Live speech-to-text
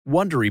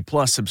Wondery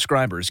Plus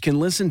subscribers can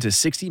listen to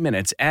 60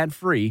 Minutes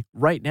ad-free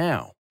right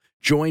now.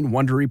 Join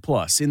Wondery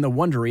Plus in the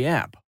Wondery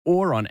app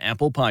or on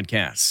Apple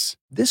Podcasts.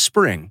 This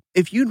spring,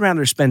 if you'd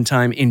rather spend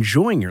time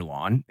enjoying your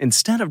lawn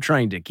instead of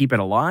trying to keep it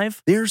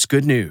alive, there's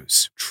good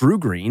news.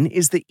 TruGreen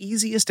is the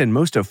easiest and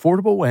most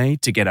affordable way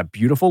to get a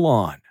beautiful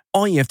lawn.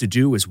 All you have to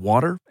do is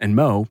water and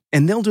mow,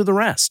 and they'll do the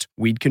rest.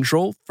 Weed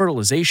control,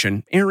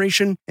 fertilization,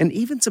 aeration, and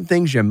even some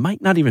things you might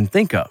not even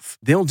think of.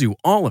 They'll do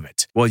all of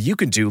it, while you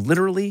can do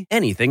literally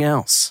anything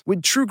else.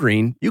 With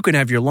TruGreen, you can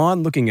have your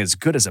lawn looking as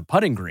good as a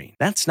putting green.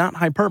 That's not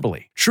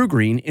hyperbole.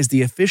 TruGreen is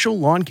the official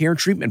lawn care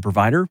treatment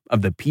provider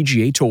of the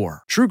PGA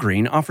Tour.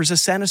 TruGreen offers a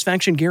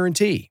satisfaction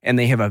guarantee, and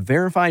they have a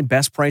verified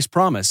best price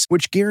promise,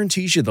 which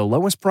guarantees you the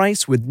lowest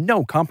price with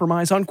no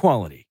compromise on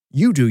quality.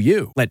 You do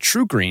you. Let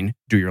TruGreen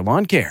do your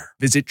lawn care.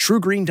 Visit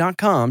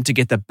TruGreen.com to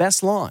get the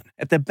best lawn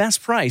at the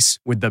best price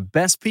with the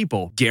best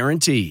people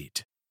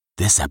guaranteed.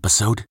 This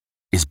episode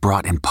is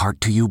brought in part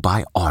to you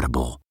by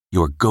Audible,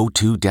 your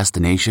go-to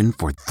destination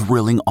for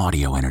thrilling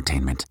audio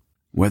entertainment.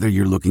 Whether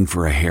you're looking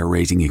for a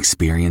hair-raising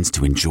experience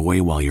to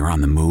enjoy while you're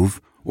on the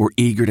move or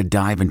eager to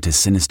dive into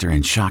sinister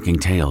and shocking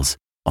tales,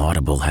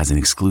 Audible has an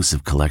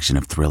exclusive collection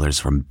of thrillers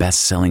from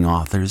best-selling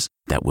authors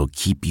that will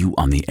keep you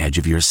on the edge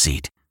of your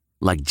seat.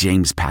 Like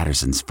James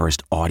Patterson's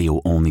first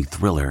audio-only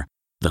thriller,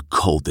 The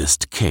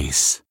Coldest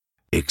Case.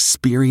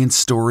 Experience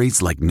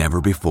stories like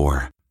never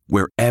before,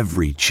 where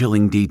every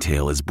chilling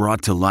detail is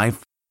brought to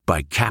life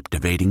by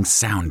captivating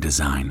sound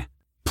design.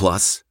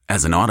 Plus,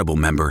 as an Audible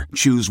member,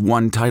 choose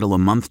one title a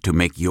month to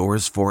make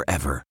yours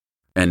forever.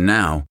 And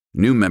now,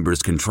 new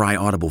members can try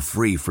Audible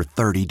free for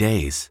 30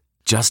 days.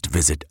 Just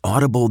visit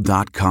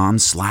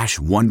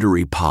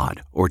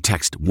audible.com/WonderyPod or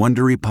text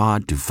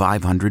WonderyPod to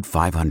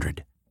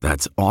 500-500.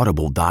 That's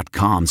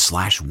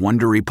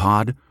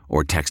audible.com/WonderyPod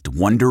or text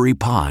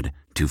WonderyPod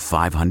to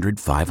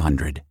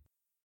 500-500.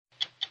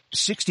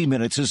 60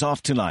 Minutes is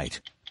off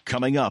tonight.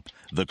 Coming up,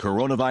 the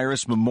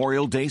Coronavirus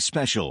Memorial Day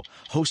Special,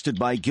 hosted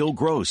by Gil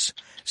Gross.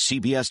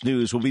 CBS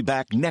News will be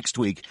back next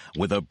week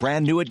with a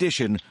brand new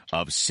edition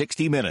of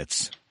 60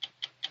 Minutes.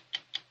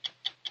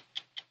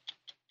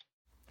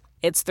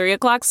 It's 3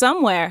 o'clock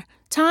somewhere.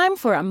 Time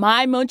for a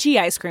My Mochi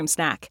ice cream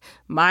snack.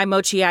 My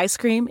Mochi ice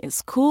cream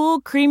is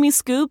cool, creamy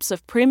scoops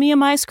of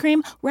premium ice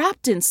cream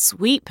wrapped in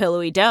sweet,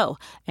 pillowy dough.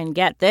 And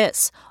get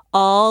this,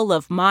 all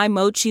of My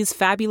Mochi's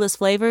fabulous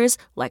flavors,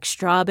 like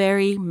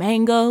strawberry,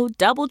 mango,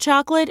 double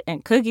chocolate,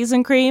 and cookies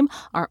and cream,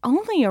 are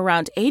only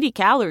around 80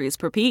 calories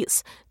per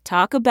piece.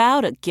 Talk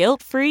about a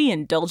guilt-free,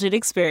 indulgent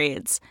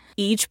experience.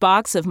 Each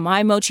box of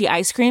My Mochi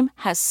ice cream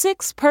has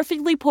 6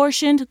 perfectly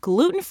portioned,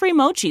 gluten-free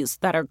mochis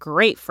that are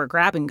great for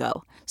grab and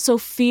go. So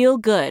feel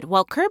good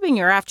while curbing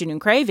your afternoon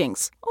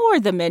cravings, or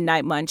the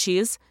midnight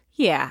munchies.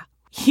 Yeah,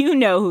 you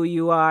know who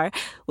you are,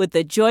 with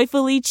the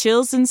joyfully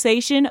chill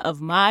sensation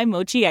of My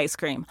Mochi ice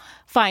cream.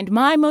 Find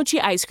My Mochi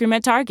ice cream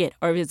at Target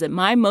or visit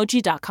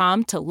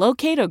MyMochi.com to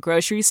locate a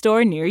grocery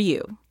store near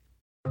you.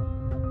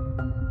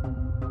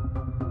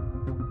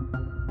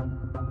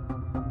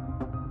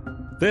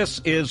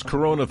 This is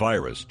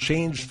Coronavirus,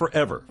 Changed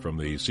Forever from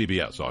the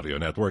CBS Audio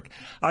Network.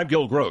 I'm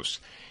Gil Gross.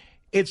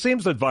 It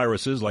seems that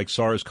viruses like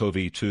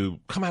SARS-CoV-2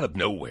 come out of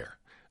nowhere.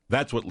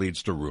 That's what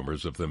leads to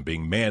rumors of them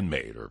being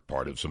man-made or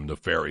part of some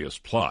nefarious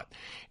plot.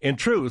 In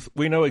truth,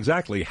 we know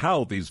exactly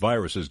how these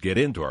viruses get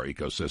into our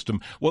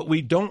ecosystem. What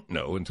we don't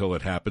know until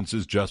it happens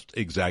is just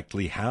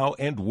exactly how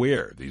and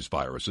where these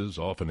viruses,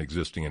 often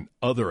existing in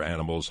other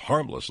animals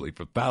harmlessly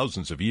for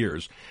thousands of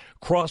years,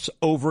 cross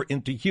over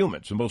into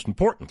humans, and most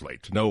importantly,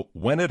 to know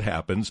when it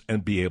happens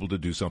and be able to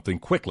do something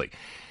quickly.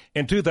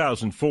 In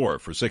 2004,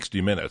 for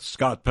 60 Minutes,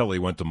 Scott Pelley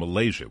went to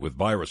Malaysia with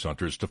virus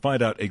hunters to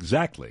find out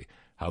exactly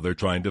how they're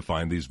trying to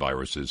find these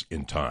viruses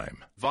in time.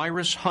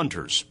 Virus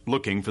hunters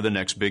looking for the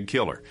next big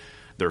killer.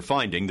 They're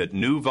finding that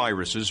new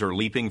viruses are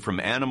leaping from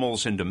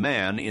animals into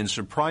man in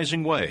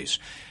surprising ways.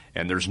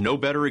 And there's no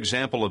better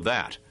example of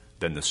that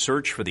than the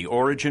search for the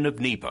origin of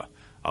Nipah,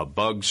 a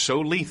bug so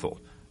lethal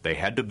they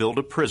had to build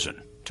a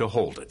prison to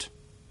hold it.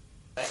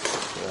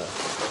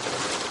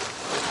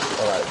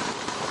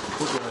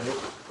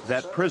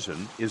 That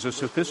prison is a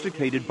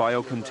sophisticated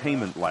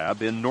biocontainment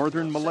lab in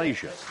northern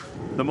Malaysia.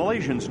 The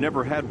Malaysians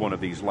never had one of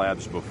these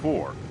labs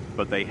before,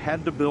 but they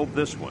had to build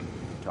this one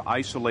to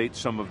isolate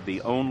some of the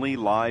only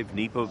live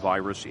Nipah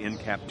virus in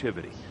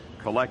captivity,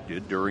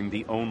 collected during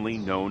the only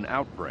known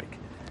outbreak.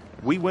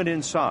 We went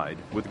inside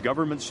with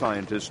government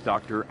scientist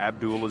Dr.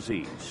 Abdul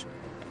Aziz.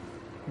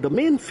 The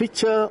main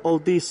feature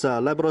of this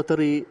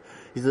laboratory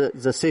is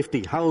the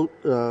safety,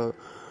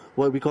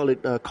 what we call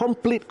it,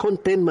 complete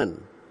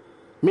containment,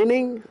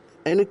 meaning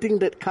anything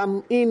that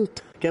come in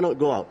cannot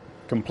go out.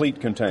 Complete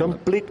containment.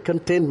 Complete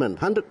containment,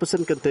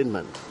 100%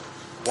 containment.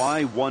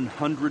 Why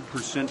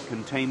 100%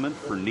 containment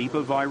for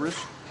Nipah virus?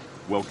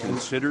 Well,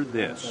 consider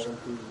this.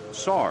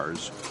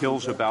 SARS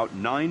kills about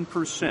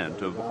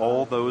 9% of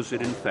all those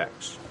it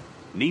infects.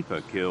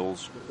 Nipah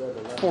kills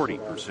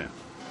 40%.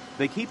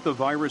 They keep the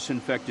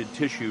virus-infected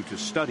tissue to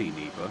study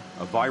Nipah,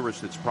 a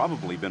virus that's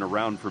probably been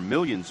around for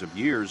millions of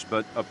years,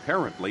 but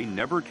apparently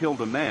never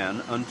killed a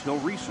man until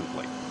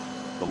recently.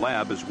 The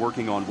lab is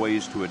working on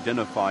ways to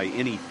identify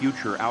any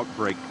future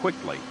outbreak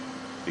quickly,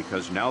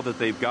 because now that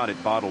they've got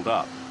it bottled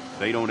up,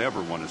 they don't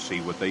ever want to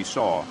see what they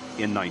saw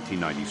in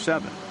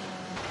 1997.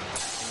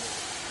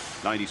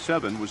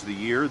 97 was the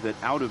year that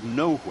out of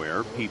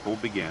nowhere people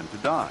began to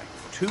die.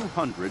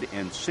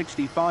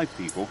 265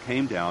 people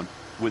came down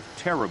with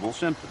terrible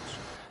symptoms.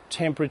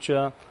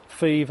 Temperature,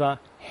 fever,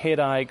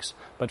 headaches,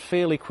 but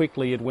fairly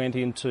quickly it went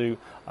into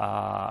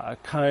a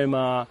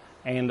coma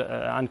and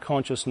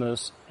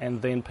unconsciousness,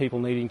 and then people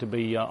needing to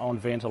be on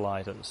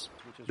ventilators.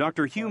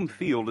 Dr. Hume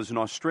Field is an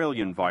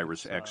Australian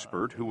virus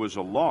expert who was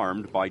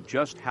alarmed by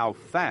just how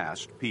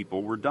fast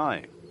people were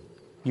dying.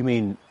 You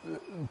mean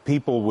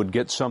people would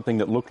get something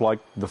that looked like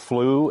the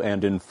flu,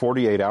 and in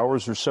 48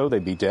 hours or so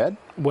they'd be dead?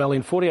 Well,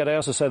 in 48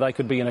 hours or so they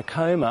could be in a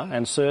coma,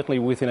 and certainly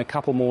within a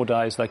couple more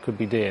days they could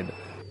be dead.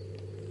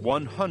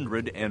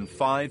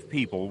 105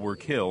 people were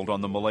killed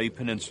on the Malay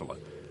Peninsula.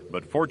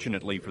 But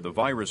fortunately for the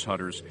virus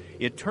hunters,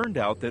 it turned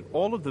out that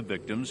all of the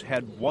victims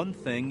had one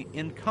thing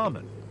in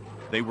common.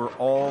 They were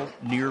all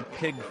near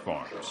pig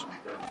farms.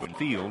 When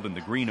Field in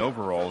the green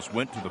overalls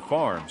went to the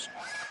farms,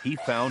 he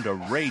found a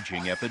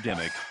raging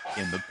epidemic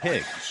in the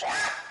pigs.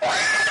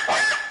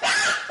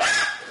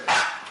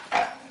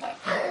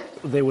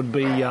 There would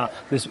be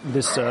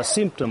this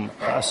symptom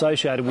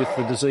associated with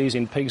the disease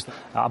in pigs,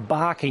 a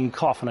barking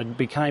cough, and it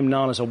became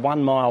known as a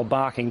 1 mile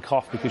barking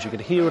cough because you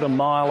could hear it a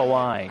mile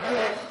away.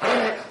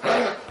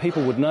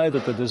 People would know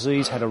that the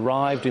disease had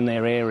arrived in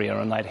their area,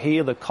 and they'd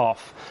hear the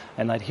cough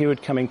and they'd hear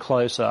it coming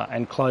closer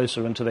and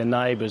closer into their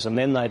neighbours, and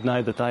then they'd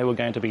know that they were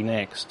going to be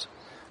next.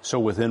 So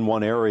within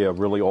one area,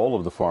 really all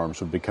of the farms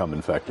would become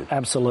infected?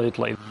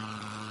 Absolutely.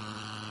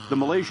 The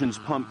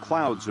Malaysians pumped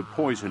clouds of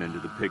poison into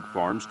the pig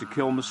farms to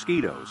kill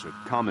mosquitoes,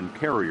 a common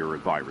carrier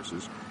of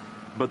viruses,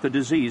 but the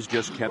disease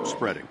just kept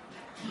spreading.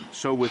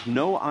 So with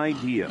no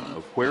idea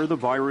of where the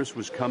virus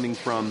was coming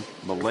from,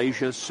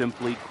 Malaysia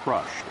simply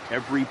crushed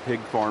every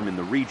pig farm in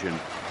the region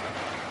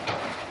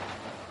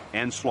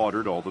and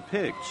slaughtered all the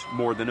pigs,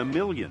 more than 1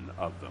 million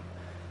of them.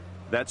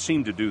 That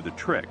seemed to do the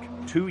trick.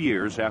 2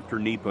 years after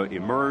Nipah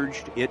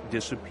emerged, it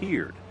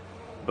disappeared.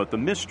 But the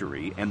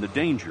mystery and the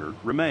danger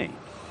remained.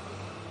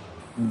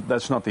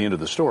 That's not the end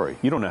of the story.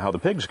 You don't know how the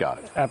pigs got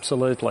it.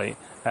 Absolutely.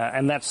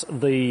 And that's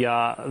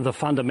the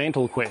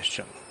fundamental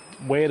question.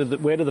 Where did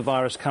the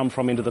virus come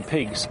from into the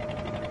pigs?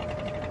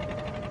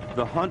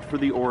 The hunt for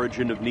the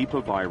origin of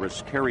Nipah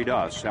virus carried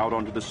us out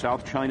onto the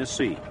South China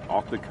Sea,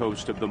 off the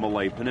coast of the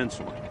Malay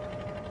Peninsula.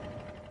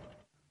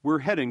 We're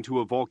heading to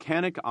a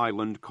volcanic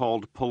island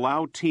called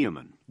Pulau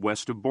Tiaman,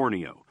 west of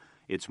Borneo.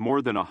 It's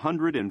more than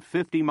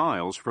 150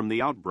 miles from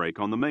the outbreak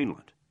on the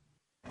mainland.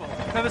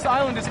 Now, this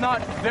island is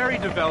not very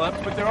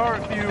developed, but there are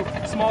a few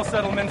small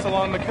settlements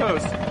along the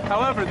coast.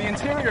 However, the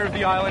interior of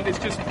the island is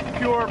just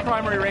pure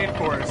primary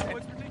rainforest.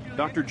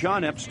 Dr.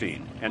 John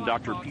Epstein and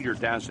Dr. Peter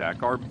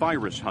Daszak are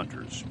virus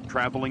hunters,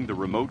 traveling the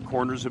remote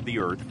corners of the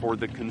earth for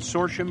the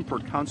Consortium for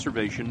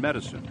Conservation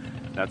Medicine.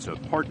 That's a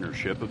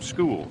partnership of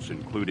schools,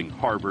 including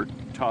Harvard,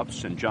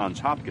 Tufts, and Johns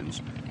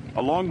Hopkins,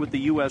 along with the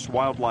U.S.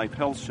 Wildlife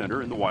Health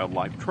Center and the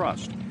Wildlife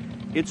Trust.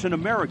 It's an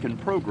American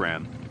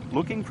program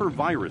looking for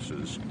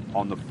viruses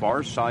on the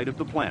far side of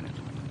the planet.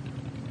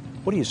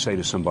 What do you say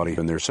to somebody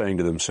when they're saying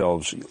to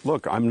themselves,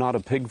 look, I'm not a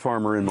pig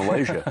farmer in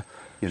Malaysia.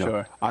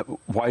 Sure.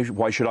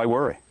 Why should I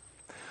worry?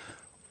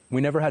 We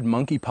never had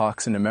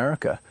monkeypox in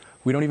America.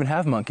 We don't even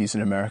have monkeys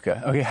in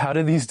America. Okay, how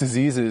do these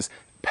diseases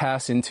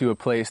pass into a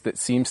place that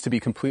seems to be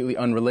completely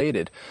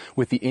unrelated?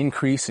 With the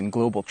increase in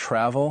global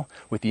travel,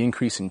 with the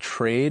increase in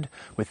trade,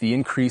 with the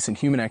increase in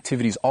human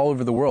activities all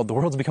over the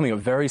world's becoming a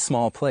very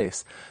small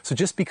place. So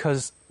just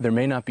because there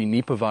may not be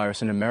Nipah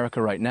virus in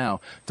America right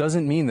now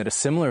doesn't mean that a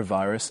similar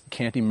virus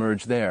can't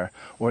emerge there,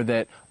 or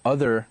that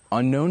other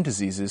unknown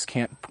diseases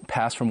can't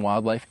pass from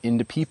wildlife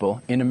into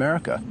people in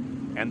America.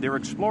 And they're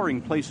exploring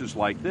places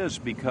like this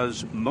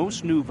because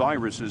most new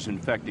viruses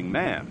infecting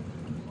man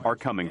are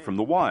coming from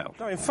the wild.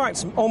 No, in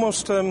fact,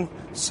 almost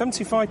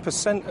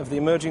 75% of the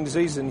emerging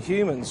diseases in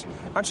humans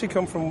actually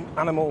come from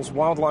animals,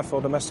 wildlife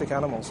or domestic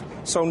animals.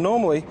 So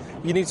normally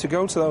you need to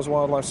go to those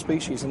wildlife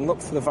species and look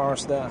for the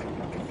virus there.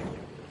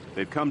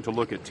 They've come to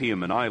look at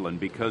Tiaman Island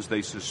because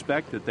they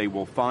suspect that they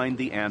will find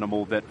the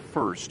animal that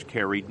first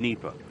carried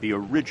Nipah, the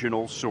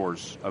original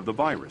source of the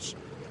virus.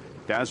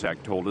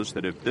 Daszak told us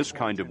that if this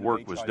kind of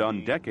work was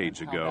done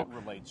decades ago,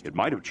 it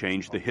might have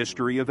changed the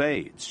history of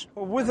AIDS.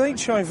 Well, with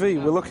HIV,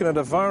 we're looking at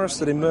a virus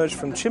that emerged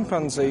from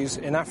chimpanzees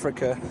in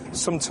Africa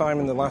sometime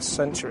in the last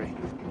century.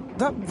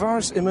 That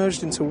virus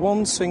emerged into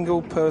one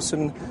single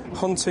person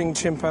hunting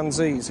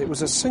chimpanzees. It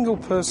was a single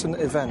person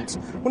event.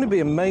 Wouldn't it be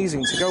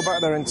amazing to go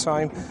back there in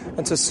time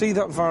and to see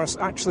that virus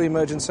actually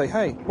emerge and say,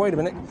 hey, wait a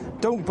minute,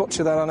 don't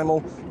butcher that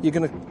animal. You're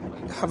going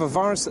to have a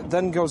virus that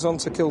then goes on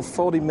to kill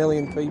 40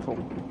 million people.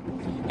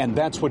 And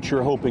that's what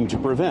you're hoping to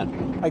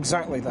prevent.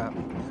 Exactly that.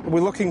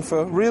 We're looking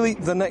for really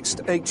the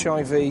next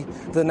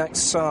HIV, the next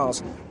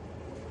SARS.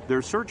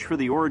 Their search for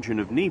the origin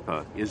of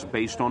Nipah is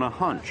based on a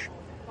hunch.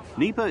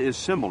 Nipah is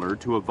similar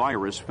to a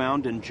virus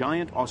found in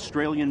giant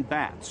Australian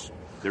bats.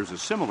 There's a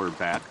similar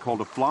bat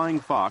called a flying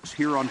fox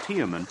here on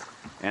Tiaman,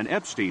 and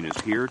Epstein is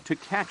here to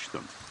catch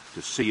them,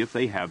 to see if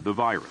they have the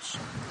virus.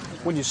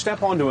 When you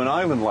step onto an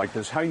island like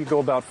this, how do you go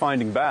about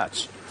finding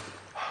bats?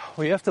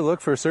 Well, you have to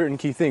look for a certain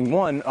key thing.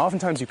 One,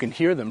 oftentimes you can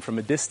hear them from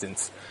a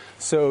distance.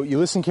 So you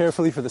listen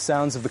carefully for the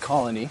sounds of the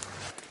colony.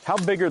 How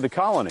big are the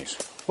colonies?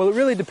 Well, it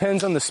really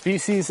depends on the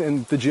species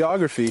and the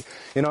geography.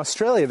 In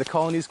Australia, the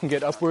colonies can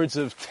get upwards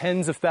of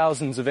tens of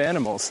thousands of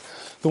animals.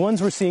 The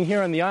ones we're seeing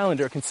here on the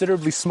island are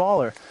considerably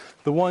smaller.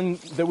 The one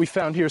that we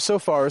found here so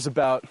far is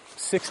about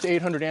 600 to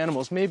 800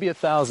 animals, maybe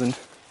 1,000.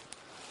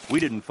 We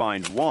didn't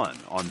find one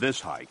on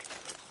this hike,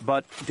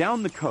 but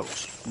down the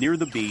coast, near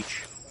the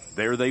beach,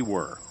 there they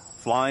were,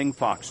 flying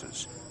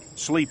foxes,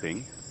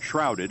 sleeping,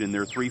 shrouded in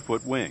their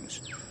 3-foot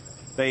wings.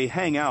 They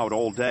hang out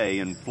all day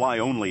and fly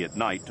only at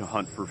night to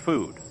hunt for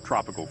food,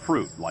 tropical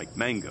fruit like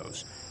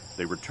mangoes.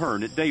 They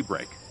return at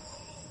daybreak.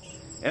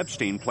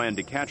 Epstein planned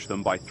to catch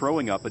them by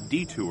throwing up a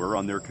detour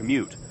on their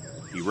commute.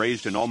 He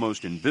raised an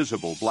almost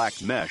invisible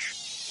black mesh,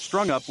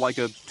 strung up like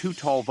a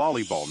too-tall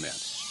volleyball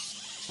net.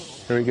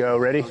 Here we go.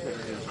 Ready?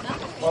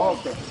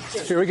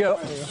 Here we go.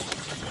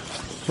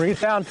 Bring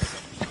it down.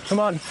 Come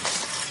on.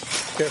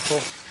 Careful.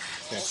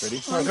 Okay, ready?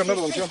 I've got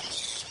another one, John.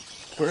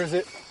 Where is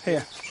it?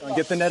 Here.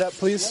 Get the net up,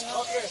 please.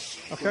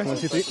 Okay. 1,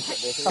 2, 3.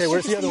 Okay,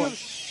 where's the other one?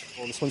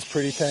 Oh, this one's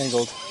pretty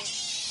tangled.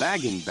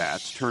 Bagging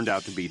bats turned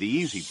out to be the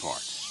easy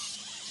part.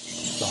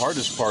 The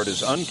hardest part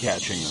is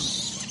uncatching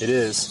them. It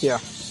is. Yeah.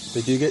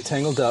 They do get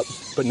tangled up,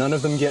 but none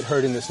of them get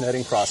hurt in this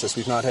netting process.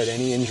 We've not had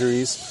any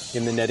injuries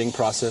in the netting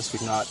process.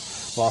 We've not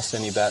lost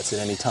any bats at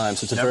any time.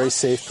 So it's a very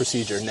safe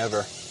procedure.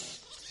 Never.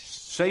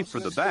 Safe for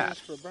the bat,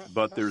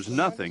 but there's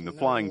nothing the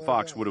flying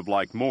fox would have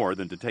liked more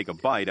than to take a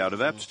bite out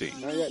of Epstein.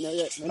 Not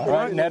yet. All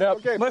right, net up.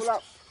 Okay, lift.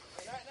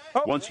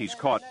 Once he's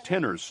caught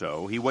 10 or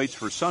so, he waits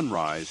for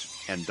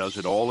sunrise and does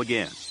it all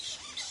again.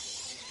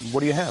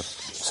 What do you have?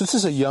 So this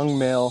is a young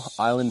male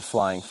island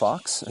flying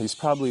fox. He's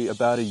probably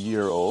about a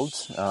year old.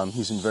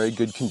 He's in very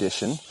good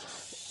condition.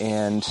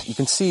 And you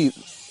can see,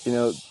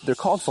 they're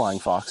called flying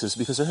foxes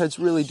because their heads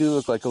really do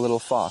look like a little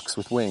fox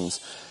with wings.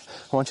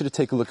 I want you to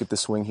take a look at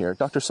this wing here.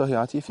 Dr.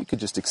 Sohiati, if you could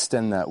just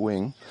extend that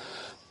wing.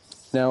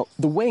 Now,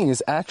 the wing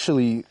is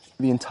actually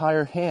the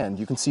entire hand.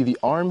 You can see the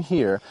arm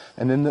here,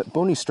 and then the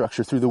bony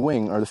structure through the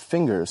wing are the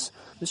fingers.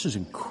 This is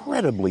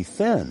incredibly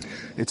thin.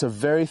 It's a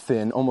very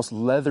thin, almost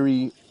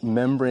leathery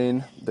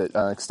membrane that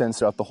extends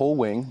throughout the whole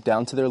wing,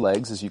 down to their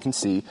legs, as you can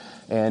see,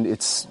 and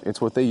it's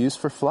what they use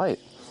for flight.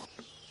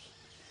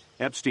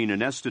 Epstein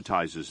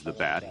anesthetizes the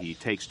bat. He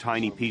takes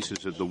tiny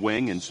pieces of the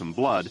wing and some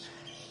blood,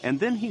 and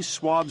then he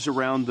swabs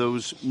around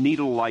those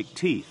needle-like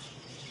teeth.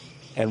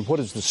 And what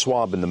does the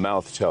swab in the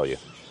mouth tell you?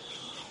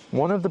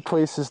 One of the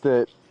places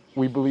that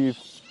we believe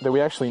that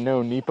we actually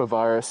know Nipah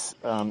virus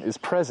is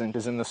present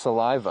is in the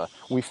saliva.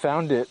 We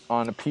found it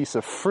on a piece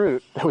of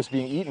fruit that was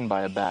being eaten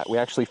by a bat. We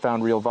actually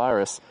found real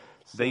virus.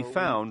 They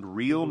found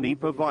real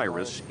Nipah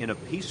virus in a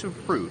piece of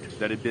fruit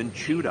that had been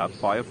chewed up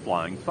by a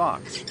flying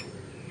fox.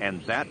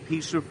 And that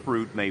piece of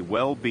fruit may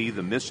well be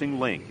the missing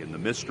link in the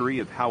mystery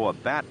of how a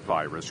bat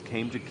virus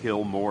came to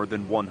kill more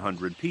than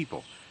 100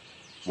 people.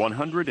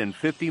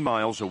 150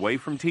 miles away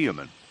from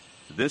Tiaman,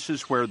 this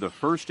is where the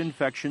first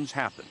infections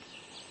happened.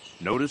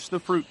 Notice the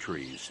fruit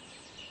trees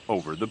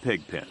over the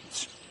pig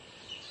pens.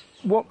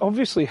 What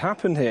obviously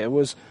happened here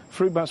was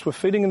fruit bats were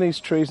feeding in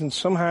these trees and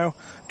somehow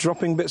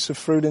dropping bits of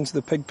fruit into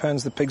the pig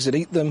pens. The pigs would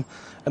eat them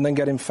and then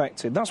get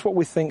infected. That's what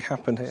we think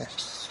happened here.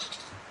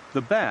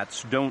 The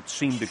bats don't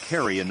seem to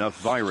carry enough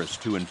virus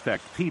to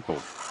infect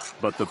people,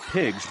 but the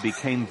pigs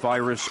became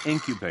virus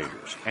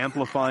incubators,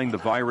 amplifying the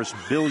virus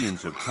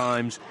billions of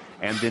times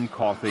and then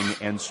coughing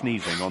and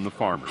sneezing on the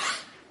farmers.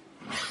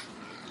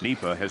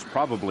 Nipah has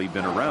probably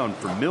been around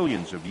for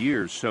millions of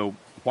years, so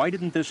why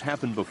didn't this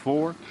happen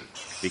before?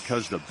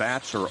 Because the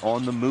bats are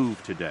on the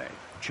move today,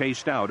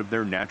 chased out of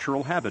their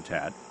natural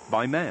habitat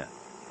by man.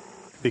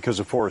 Because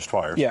of forest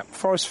fires? Yeah,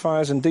 forest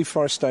fires and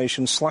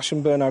deforestation, slash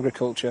and burn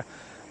agriculture.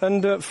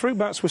 And fruit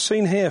bats were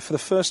seen here for the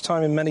first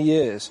time in many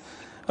years.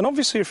 And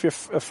obviously, if you're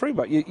a fruit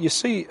bat, you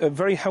see a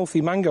very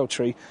healthy mango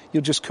tree,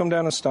 you'll just come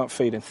down and start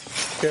feeding.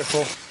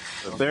 Careful.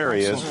 There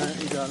he is.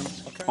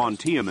 On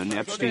Tiaman,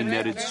 Epstein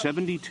netted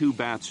 72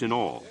 bats in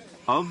all.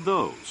 Of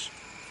those,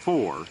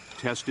 4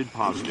 tested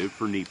positive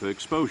for Nipah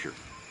exposure.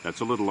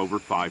 That's a little over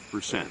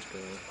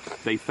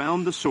 5%. They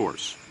found the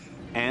source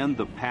and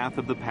the path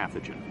of the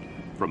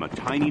pathogen, from a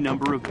tiny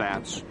number of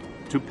bats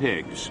to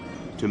pigs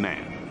to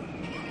man.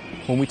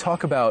 When we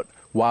talk about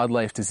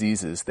wildlife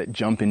diseases that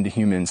jump into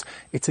humans,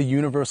 it's a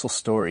universal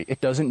story.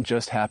 It doesn't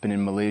just happen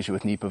in Malaysia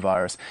with Nipah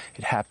virus.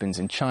 It happens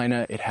in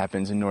China, it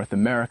happens in North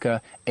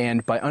America,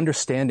 and by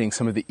understanding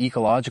some of the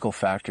ecological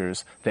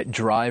factors that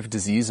drive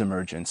disease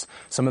emergence,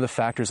 some of the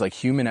factors like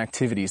human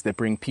activities that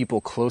bring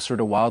people closer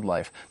to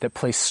wildlife, that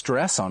place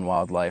stress on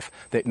wildlife,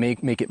 that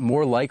make it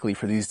more likely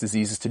for these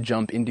diseases to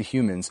jump into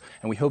humans,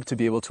 and we hope to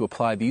be able to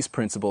apply these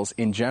principles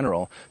in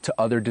general to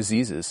other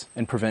diseases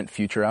and prevent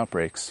future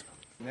outbreaks.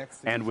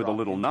 And with a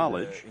little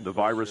knowledge, the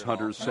virus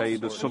hunters say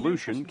the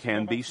solution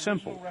can be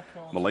simple.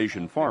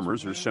 Malaysian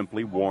farmers are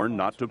simply warned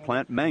not to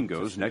plant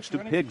mangoes next to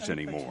pigs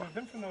anymore.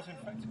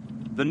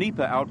 The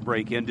Nipah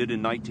outbreak ended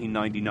in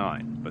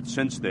 1999, but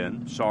since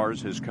then,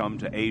 SARS has come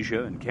to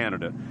Asia and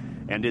Canada,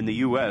 and in the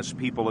U.S.,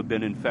 people have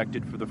been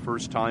infected for the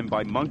first time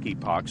by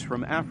monkeypox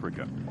from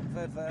Africa.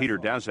 Peter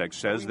Daszak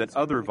says that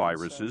other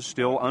viruses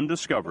still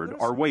undiscovered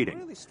are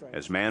waiting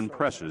as man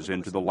presses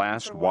into the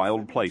last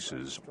wild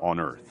places on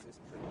Earth.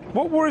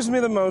 What worries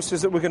me the most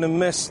is that we're going to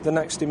miss the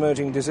next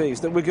emerging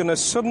disease, that we're going to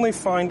suddenly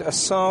find a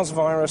SARS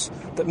virus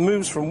that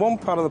moves from one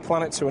part of the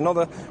planet to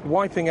another,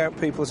 wiping out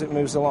people as it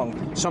moves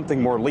along. Something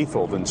more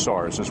lethal than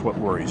SARS is what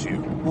worries you.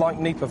 Like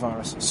Nipah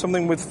virus,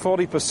 something with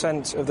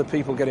 40% of the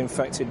people get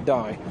infected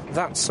die.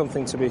 That's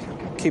something to be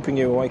keeping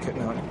you awake at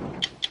night.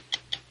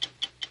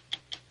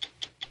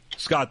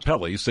 Scott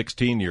Pelley,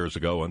 16 years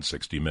ago on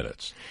 60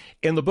 Minutes.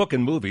 In the book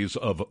and movies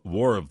of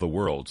War of the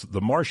Worlds, the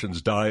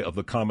Martians die of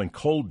the common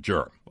cold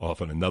germ,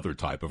 often another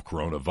type of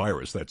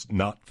coronavirus that's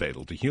not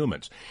fatal to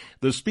humans.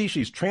 The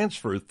species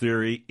transfer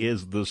theory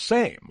is the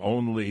same,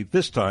 only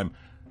this time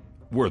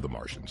we're the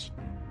Martians.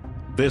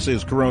 This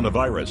is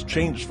Coronavirus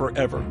Changed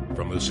Forever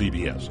from the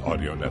CBS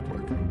Audio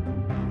Network.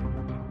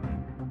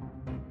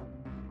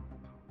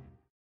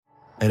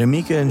 At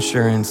Amica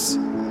Insurance,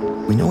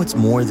 we know it's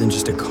more than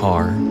just a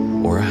car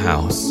or a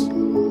house.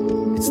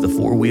 It's the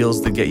four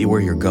wheels that get you where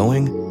you're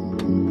going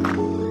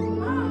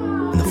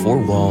and the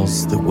four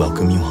walls that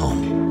welcome you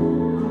home.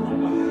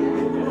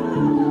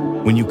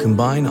 When you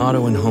combine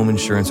auto and home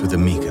insurance with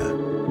Amica,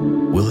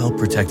 we'll help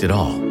protect it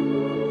all.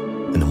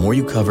 And the more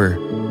you cover,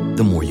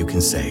 the more you can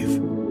save.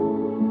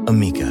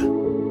 Amica.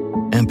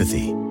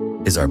 Empathy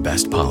is our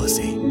best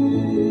policy.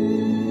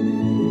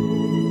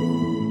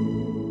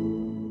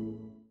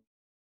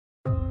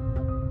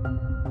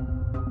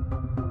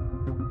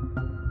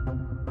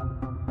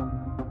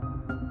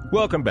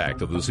 Welcome back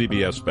to the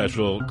CBS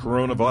special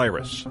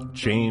Coronavirus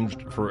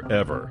Changed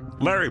Forever.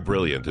 Larry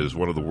Brilliant is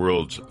one of the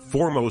world's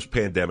foremost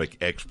pandemic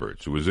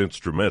experts who was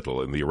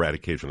instrumental in the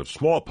eradication of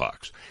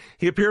smallpox.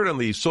 He appeared on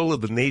the Soul of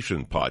the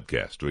Nation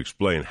podcast to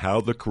explain how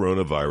the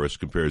coronavirus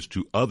compares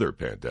to other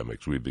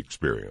pandemics we've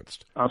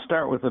experienced. I'll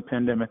start with a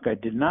pandemic I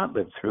did not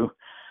live through,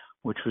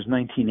 which was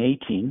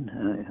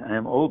 1918. I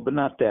am old, but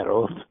not that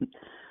old.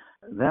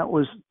 That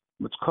was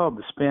what's called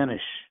the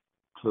Spanish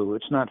flu.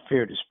 It's not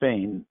fair to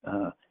Spain.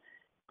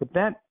 But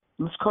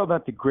let's call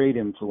that the Great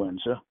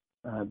Influenza.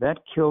 That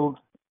killed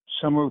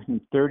somewhere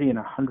between 30 and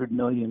 100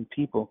 million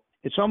people.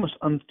 It's almost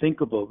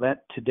unthinkable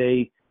that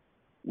today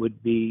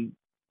would be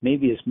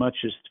maybe as much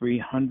as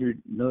 300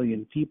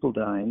 million people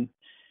dying.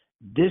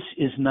 This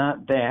is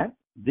not that.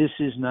 This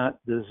is not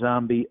the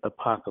zombie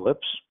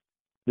apocalypse.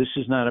 This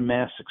is not a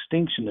mass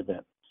extinction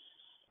event.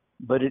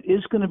 But it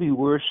is going to be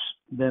worse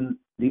than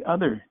the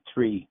other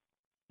three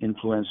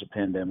influenza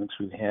pandemics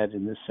we've had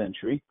in this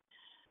century.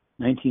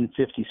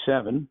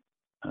 1957,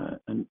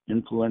 an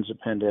influenza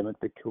pandemic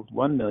that killed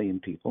 1 million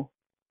people.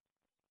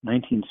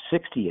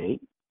 1968,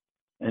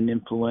 an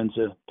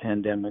influenza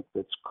pandemic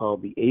that's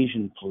called the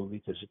Asian flu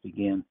because it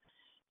began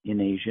in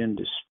Asia. And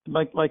just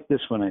like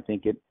this one, I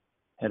think it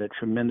had a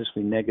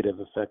tremendously negative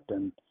effect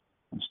on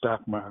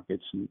stock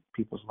markets and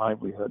people's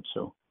livelihoods.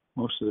 So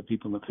most of the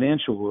people in the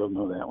financial world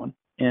know that one.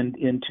 And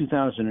in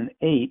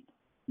 2008,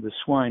 the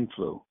swine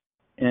flu.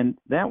 And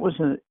that was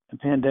a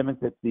pandemic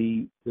that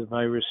the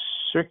virus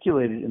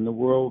circulated in the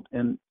world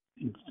and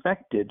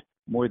infected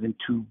more than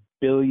 2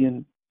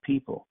 billion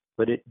people.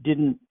 But it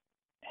didn't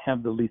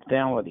have the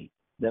lethality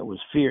that was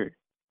feared.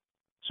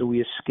 So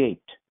we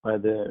escaped by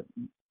the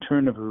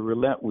turn of a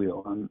roulette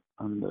wheel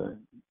on the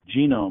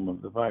genome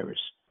of the virus.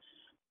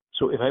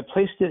 So if I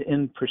placed it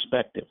in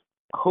perspective,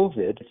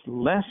 COVID is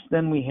less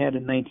than we had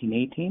in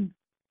 1918,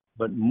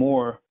 but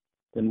more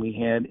than we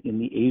had in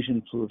the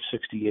Asian flu of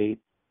 68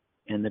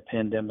 and the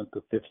pandemic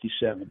of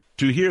 57.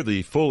 To hear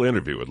the full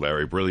interview with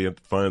Larry Brilliant,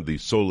 find the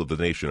Soul of the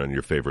Nation on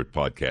your favorite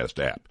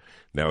podcast app.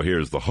 Now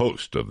here's the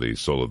host of the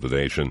Soul of the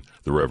Nation,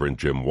 the Reverend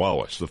Jim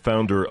Wallis, the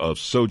founder of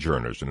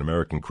Sojourners, an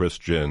American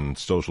Christian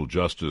social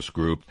justice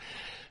group.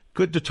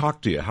 Good to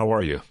talk to you. How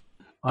are you?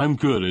 I'm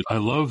good. I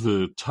love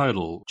the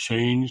title,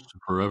 Changed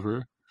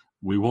Forever.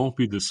 We won't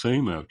be the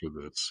same after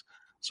this.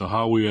 So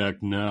how we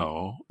act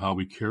now, how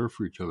we care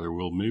for each other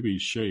will maybe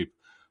shape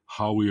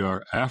how we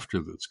are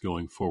after this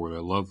going forward. I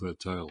love that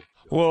title.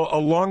 Well,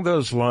 along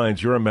those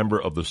lines, you're a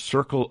member of the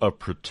Circle of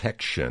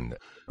Protection.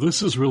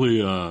 This is really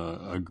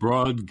a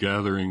broad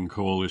gathering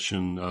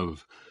coalition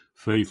of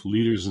faith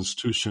leaders,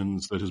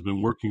 institutions that has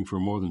been working for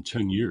more than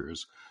 10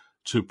 years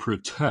to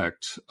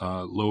protect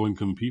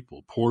low-income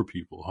people, poor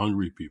people,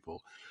 hungry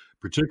people,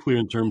 particularly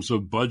in terms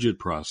of budget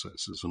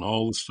processes and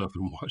all the stuff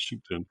in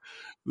Washington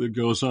that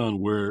goes on,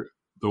 where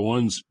the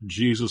ones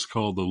Jesus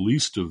called the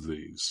least of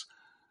these,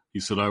 he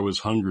said, I was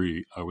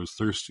hungry, I was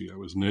thirsty, I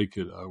was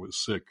naked, I was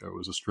sick, I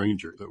was a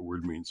stranger. That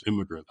word means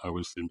immigrant. I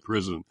was in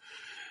prison.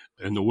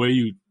 And the way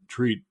you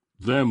treat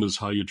them is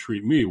how you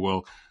treat me.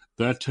 Well,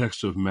 that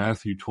text of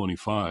Matthew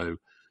 25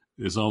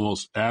 is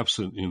almost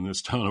absent in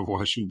this town of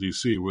Washington,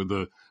 D.C., where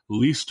the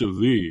least of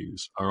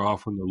these are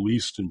often the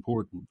least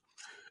important,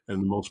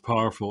 and the most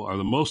powerful are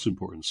the most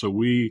important. So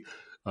we,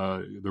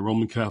 the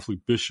Roman Catholic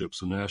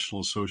bishops, the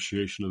National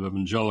Association of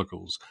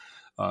Evangelicals,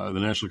 the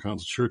National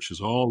Council of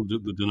Churches, all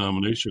the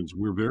denominations,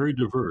 we're very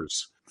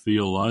diverse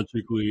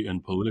theologically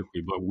and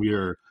politically, but we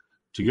are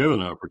together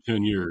now for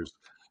 10 years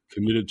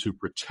committed to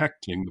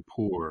protecting the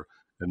poor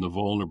and the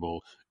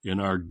vulnerable in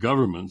our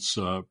government's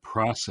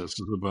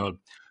processes about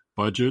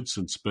budgets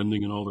and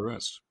spending and all the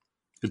rest.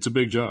 It's a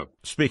big job.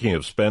 Speaking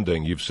of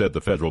spending, you've said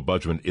the federal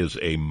budget is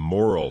a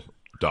moral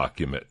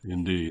document.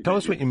 Indeed. Tell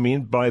us what you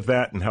mean by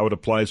that and how it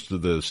applies to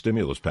the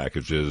stimulus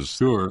packages.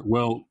 Sure.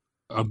 Well,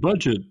 a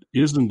budget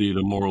is indeed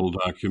a moral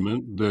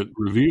document that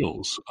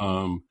reveals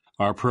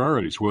our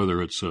priorities,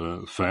 whether it's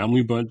a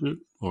family budget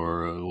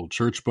or a little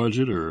church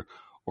budget or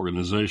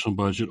organizational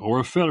budget or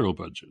a federal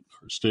budget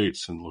or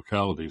states and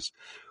localities.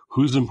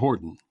 Who's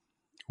important?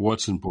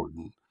 What's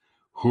important?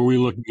 Who are we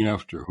looking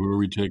after? Who are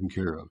we taking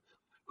care of?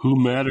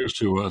 Who matters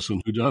to us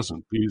and who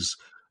doesn't?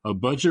 A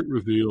budget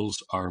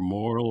reveals our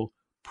moral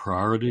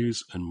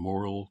priorities and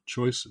moral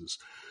choices.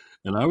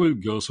 And I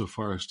would go so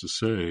far as to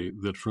say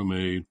that from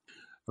a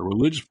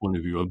religious point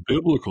of view, a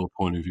biblical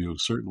point of view,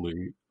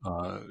 certainly,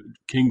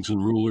 kings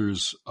and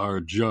rulers are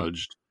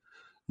judged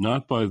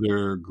not by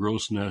their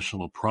gross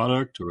national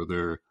product or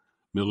their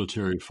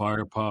military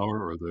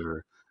firepower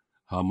or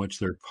how much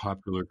their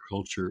popular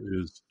culture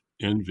is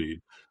envied,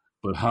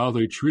 but how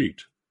they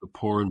treat the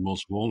poor and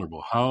most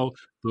vulnerable, how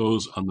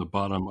those on the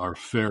bottom are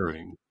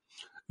faring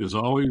is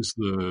always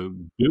the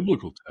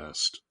biblical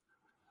test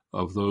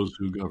of those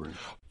who govern.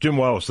 Jim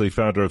Wallis, the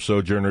founder of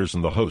Sojourners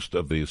and the host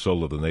of the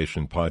Soul of the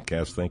Nation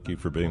podcast, thank you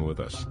for being with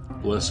us.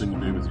 Blessing to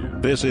be with you.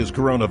 This is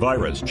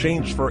Coronavirus,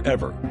 Changed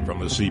Forever from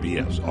the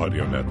CBS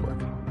Audio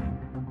Network.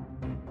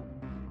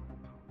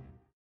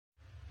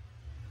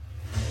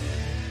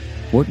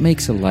 What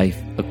makes a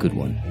life a good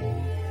one?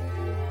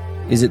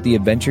 Is it the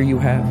adventure you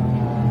have?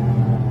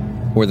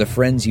 Or the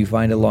friends you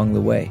find along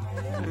the way?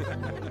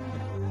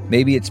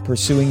 Maybe it's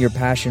pursuing your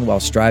passion while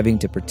striving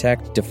to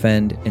protect,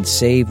 defend, and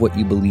save what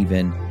you believe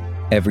in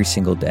every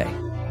single day.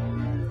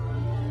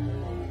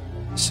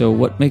 So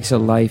what makes a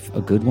life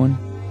a good one?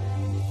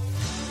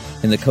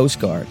 In the Coast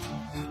Guard,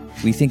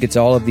 we think it's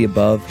all of the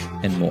above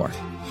and more.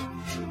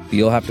 But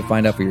you'll have to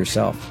find out for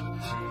yourself.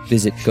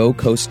 Visit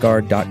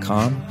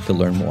gocoastguard.com to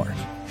learn more.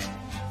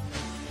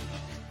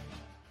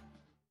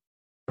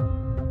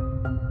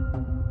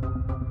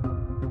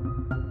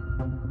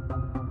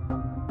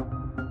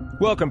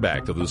 Welcome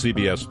back to the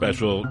CBS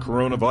special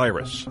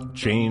Coronavirus,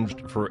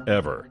 Changed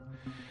Forever.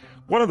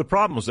 One of the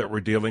problems that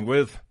we're dealing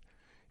with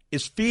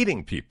is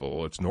feeding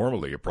people. It's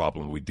normally a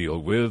problem we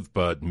deal with,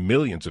 but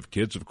millions of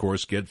kids, of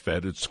course, get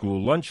fed at school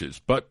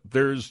lunches. But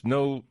there's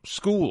no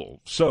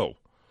school. So,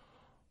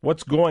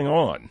 what's going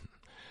on?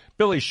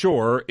 Billy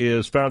Shore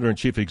is founder and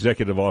chief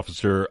executive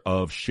officer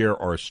of Share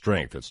Our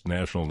Strength. It's a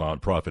national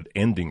nonprofit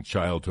ending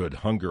childhood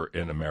hunger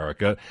in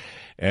America.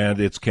 And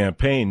its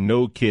campaign,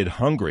 No Kid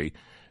Hungry,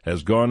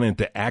 has gone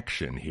into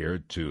action here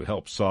to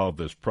help solve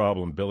this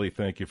problem. Billy,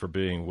 thank you for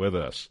being with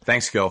us.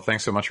 Thanks, Gil.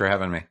 Thanks so much for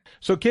having me.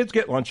 So kids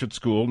get lunch at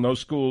school,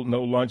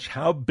 no lunch.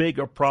 How big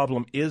a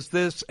problem is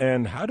this,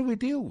 and how do we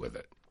deal with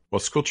it?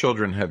 Well, school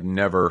children have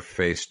never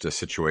faced a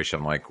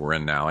situation like we're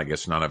in now. I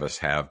guess none of us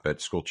have,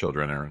 but school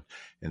children are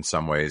in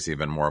some ways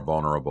even more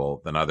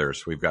vulnerable than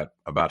others. We've got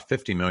about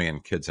 50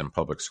 million kids in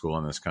public school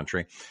in this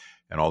country,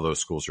 and all those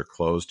schools are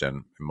closed,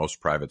 and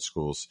most private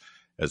schools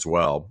as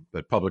well.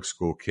 But public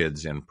school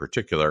kids in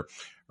particular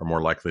are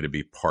more likely to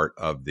be part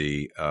of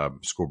the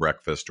school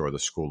breakfast or the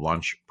school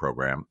lunch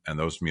program, and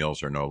those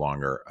meals are no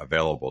longer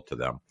available to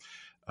them.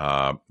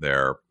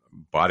 Their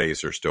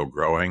bodies are still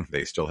growing.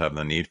 They still have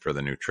the need for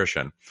the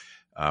nutrition.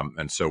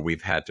 And so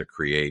we've had to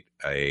create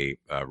a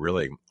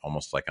really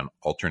almost like an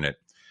alternate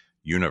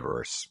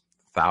universe,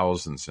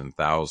 thousands and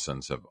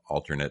thousands of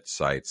alternate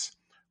sites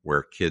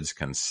where kids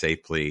can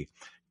safely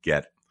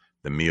get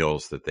the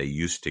meals that they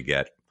used to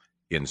get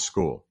in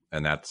school.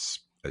 And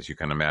that's, as you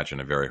can imagine,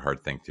 a very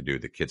hard thing to do.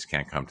 The kids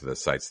can't come to the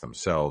sites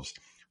themselves.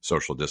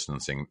 Social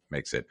distancing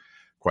makes it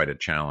quite a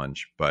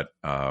challenge. But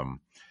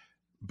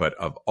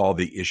of all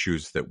the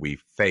issues that we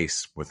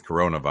face with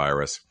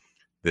coronavirus,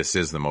 this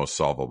is the most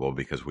solvable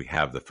because we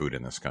have the food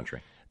in this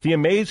country. The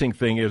amazing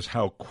thing is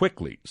how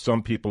quickly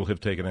some people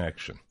have taken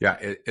action. Yeah,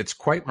 it's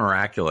quite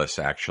miraculous,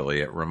 actually.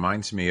 It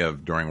reminds me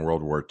of during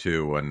World War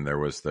II when there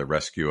was the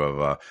rescue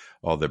of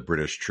all the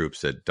British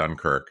troops at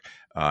Dunkirk,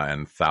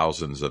 and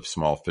thousands of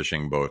small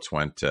fishing boats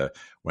went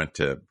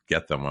to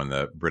get them when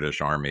the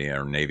British Army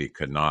or Navy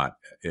could not.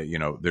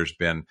 There's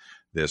been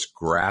this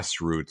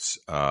grassroots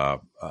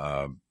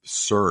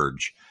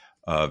surge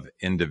of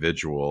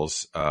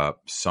individuals,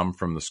 some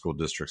from the school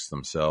districts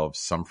themselves,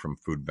 some from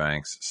food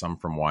banks, some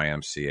from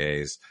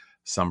YMCAs,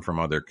 some from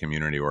other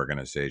community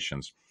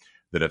organizations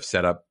that have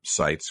set up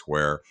sites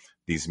where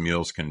these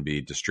meals can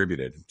be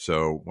distributed.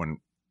 So when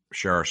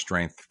Share Our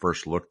Strength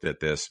first looked at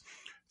this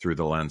through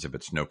the lens of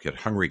its No Kid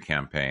Hungry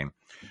campaign,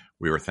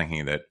 we were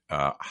thinking that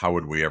how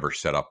would we ever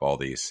set up all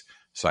these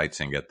sites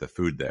and get the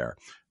food there?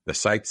 The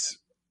sites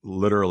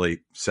literally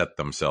set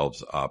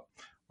themselves up.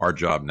 Our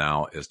job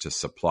now is to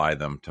supply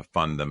them, to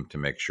fund them, to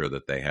make sure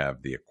that they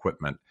have the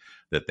equipment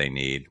that they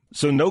need.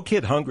 So No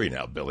Kid Hungry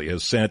now, Billy,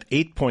 has sent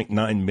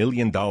 $8.9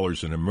 million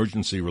in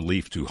emergency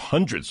relief to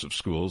hundreds of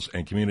schools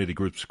and community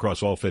groups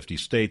across all 50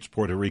 states,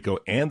 Puerto Rico,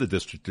 and the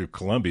District of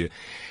Columbia.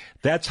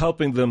 That's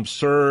helping them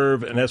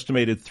serve an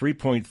estimated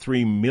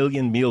 3.3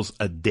 million meals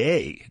a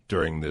day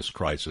during this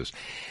crisis.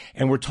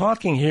 And we're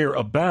talking here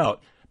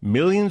about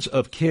millions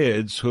of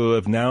kids who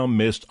have now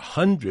missed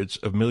hundreds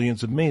of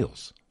millions of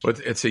meals. But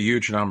it's a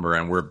huge number,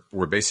 and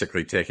we're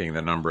basically taking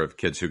the number of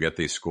kids who get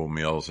these school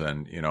meals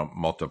and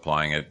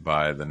multiplying it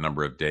by the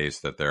number of days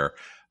that they're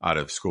out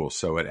of school.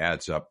 So it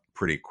adds up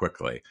pretty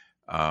quickly.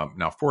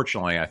 Now,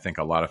 fortunately, I think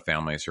a lot of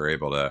families are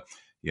able to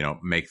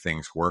make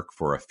things work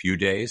for a few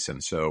days,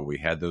 and so we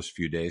had those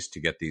few days to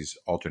get these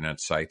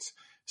alternate sites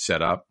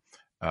set up.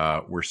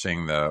 We're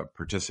seeing the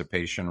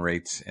participation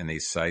rates in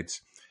these sites,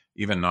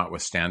 even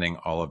notwithstanding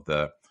all of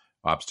the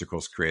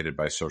obstacles created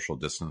by social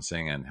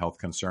distancing and health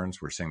concerns.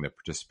 We're seeing the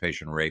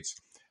participation rates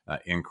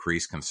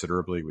increase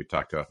considerably. We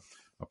talked to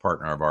a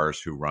partner of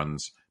ours who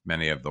runs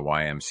many of the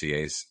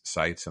YMCA's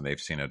sites, and they've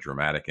seen a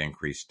dramatic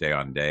increase day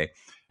on day.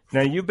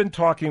 Now, you've been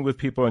talking with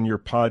people on your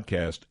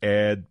podcast,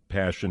 Add,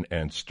 Passion,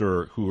 and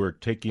Stir, who are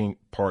taking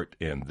part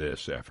in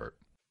this effort.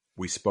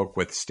 We spoke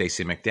with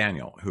Stacey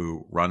McDaniel,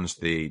 who runs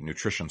the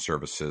nutrition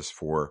services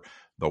for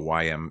the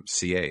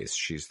YMCA's.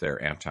 She's their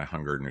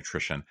anti-hunger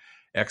nutrition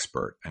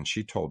expert, and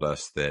she told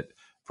us that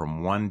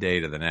from one day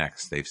to the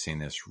next, they've seen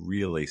this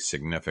really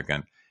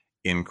significant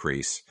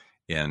increase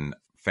in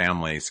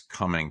families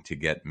coming to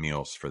get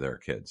meals for their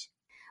kids.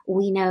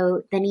 We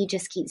know the need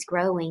just keeps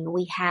growing.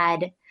 We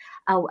had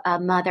a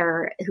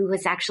mother who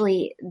was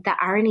actually, the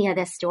irony of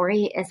this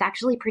story is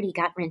actually pretty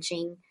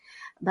gut-wrenching,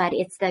 but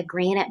it's the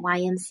Granite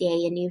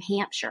YMCA in New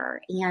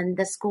Hampshire. And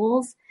the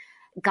schools,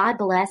 God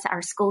bless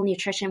our school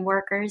nutrition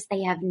workers.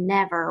 They have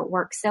never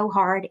worked so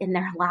hard in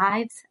their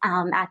lives.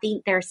 I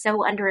think they're so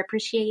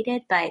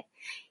underappreciated, but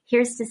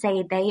here's to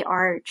say they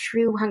are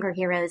true hunger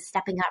heroes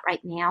stepping up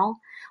right now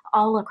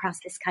all across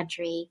this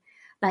country.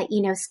 But,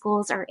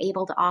 schools are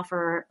able to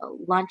offer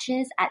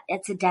lunches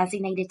it's a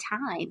designated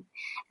time.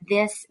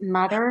 This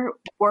mother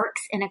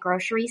works in a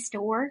grocery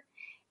store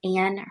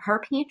and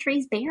her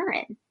pantry's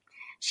barren.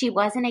 She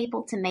wasn't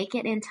able to make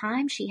it in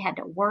time. She had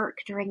to work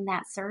during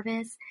that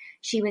service.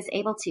 She was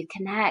able to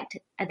connect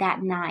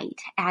that night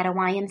at a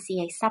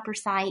YMCA supper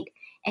site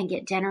and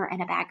get dinner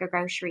and a bag of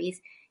groceries.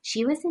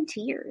 She was in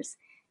tears.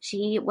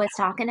 She was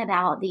talking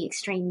about the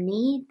extreme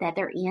need that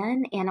they're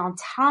in, and on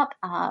top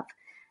of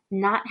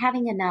not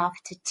having enough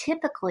to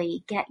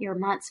typically get your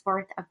month's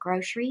worth of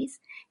groceries,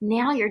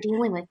 now you're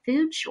dealing with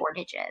food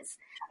shortages.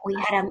 We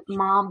had a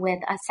mom with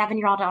a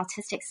 7-year-old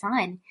autistic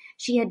son.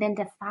 She had been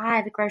to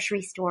 5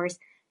 grocery stores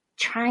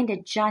trying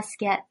to just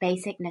get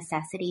basic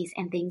necessities,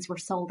 and things were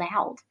sold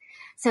out.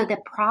 So the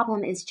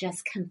problem is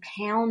just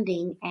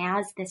compounding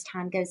as this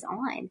time goes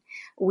on.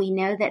 We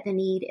know that the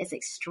need is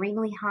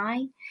extremely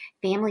high.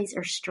 Families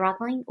are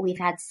struggling. We've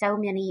had so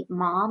many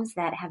moms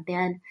that have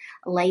been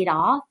laid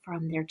off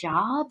from their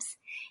jobs,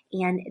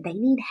 and they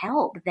need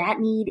help. That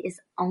need is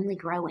only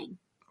growing.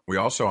 We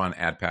also on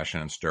Add, Passion,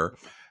 and Stir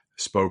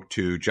spoke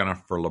to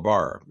Jennifer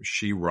Labar.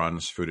 She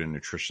runs food and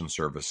nutrition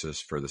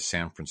services for the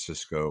San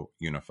Francisco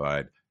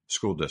Unified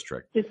School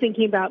District. Just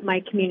thinking about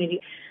my community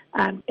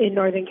in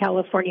Northern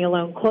California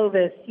alone,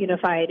 Clovis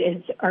Unified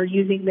are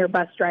using their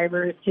bus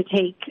drivers to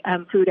take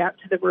food out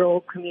to the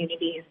rural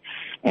communities,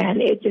 and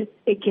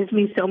it gives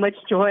me so much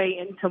joy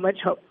and so much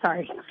hope.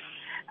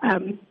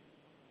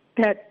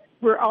 That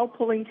we're all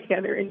pulling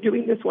together and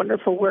doing this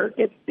wonderful work.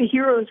 The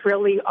heroes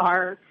really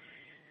are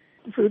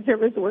food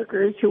service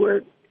workers who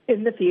are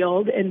in the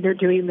field, and they're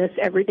doing this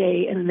every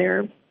day, and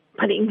they're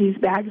putting these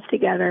bags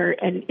together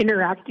and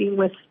interacting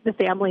with the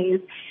families.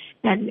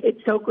 And it's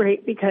so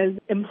great because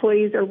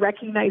employees are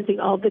recognizing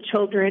all the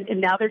children,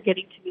 and now they're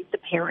getting to meet the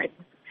parents.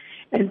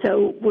 And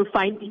so we're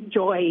finding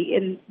joy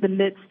in the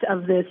midst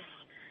of this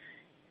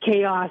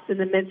chaos, in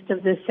the midst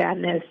of this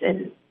sadness.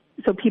 And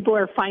so people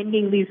are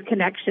finding these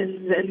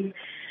connections, and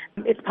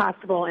it's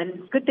possible,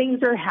 and good things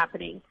are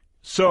happening.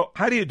 So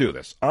how do you do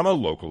this? I'm a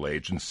local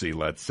agency,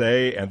 let's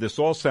say, and this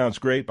all sounds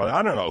great, but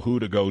I don't know who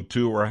to go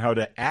to or how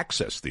to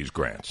access these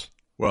grants.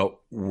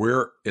 Well,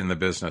 we're in the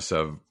business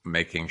of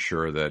making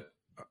sure that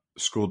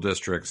school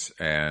districts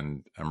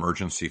and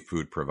emergency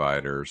food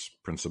providers,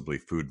 principally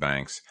food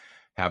banks,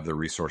 have the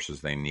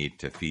resources they need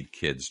to feed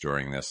kids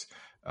during this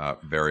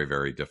very,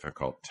 very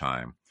difficult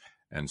time.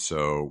 And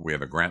so we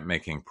have a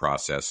grant-making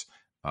process.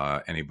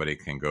 Anybody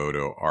can go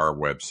to our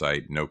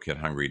website,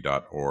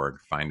 nokidhungry.org,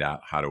 find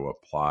out how to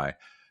apply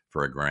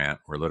for a grant.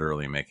 We're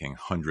literally making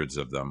hundreds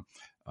of them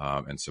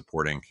and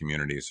supporting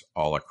communities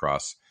all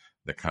across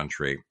the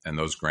country. And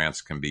those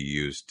grants can be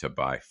used to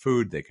buy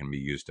food. They can be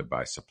used to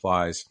buy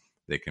supplies.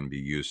 They can be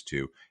used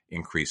to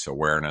increase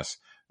awareness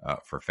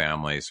for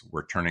families.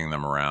 We're turning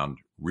them around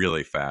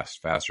really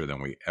fast, faster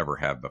than we ever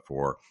have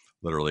before,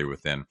 literally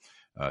within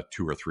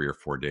 2 or 3 or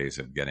 4 days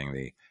of getting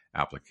the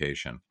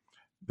application.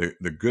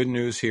 The good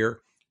news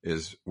here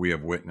is we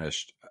have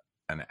witnessed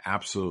an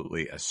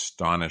absolutely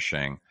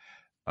astonishing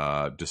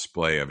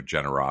display of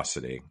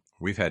generosity.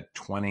 We've had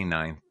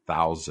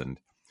 29,000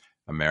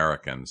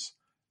 Americans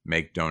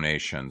make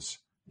donations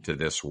to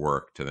this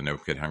work, to the No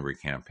Kid Hungry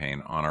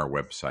campaign on our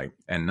website,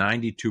 and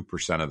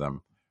 92% of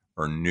them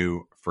are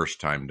new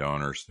first-time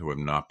donors who have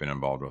not been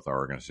involved with our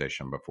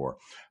organization before.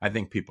 I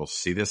think people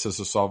see this as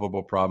a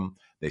solvable problem.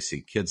 They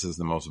see kids as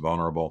the most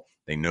vulnerable.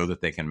 They know that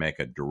they can make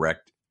a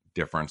direct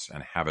difference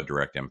and have a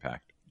direct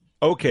impact.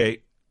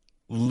 Okay,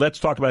 let's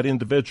talk about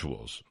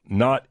individuals,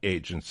 not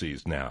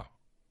agencies now.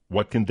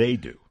 What can they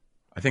do?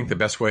 I think the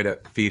best way to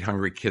feed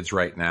hungry kids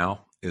right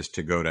now is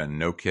to go to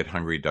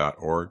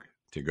nokidhungry.org,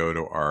 to go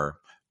to our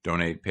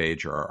donate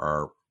page or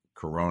our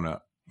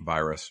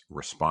coronavirus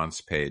response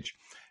page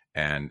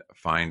and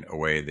find a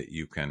way that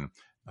you can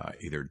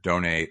either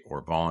donate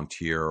or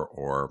volunteer,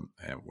 or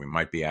we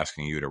might be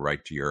asking you to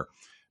write to your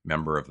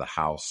member of the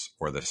House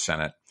or the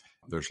Senate.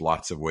 There's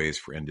lots of ways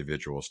for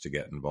individuals to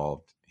get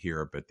involved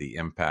here, but the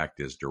impact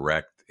is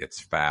direct. It's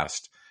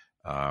fast.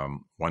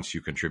 Once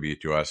you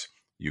contribute to us,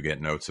 you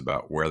get notes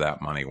about where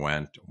that money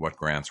went, what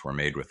grants were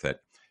made with it.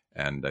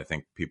 And I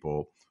think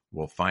people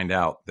will find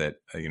out that,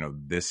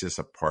 this is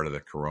a part of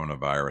the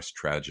coronavirus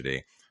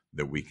tragedy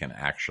that we can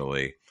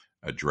actually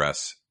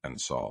address and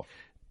solve.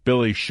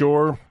 Billy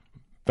Shore,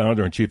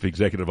 founder and chief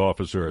executive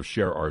officer of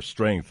Share Our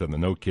Strength and the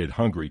No Kid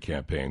Hungry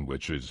campaign,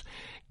 which is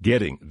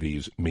getting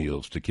these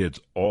meals to kids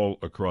all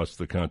across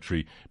the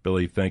country.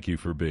 Billy, thank you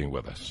for being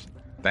with us.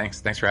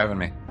 Thanks for having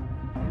me.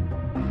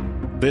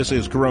 This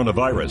is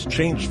Coronavirus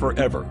Changed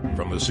Forever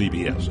from the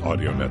CBS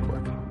Audio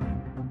Network.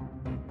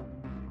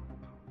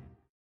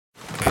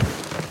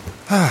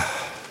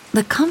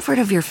 The comfort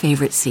of your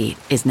favorite seat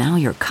is now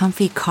your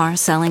comfy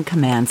car-selling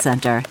command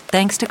center,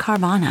 thanks to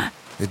Carvana.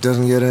 It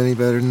doesn't get any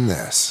better than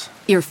this.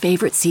 Your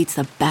favorite seat's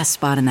the best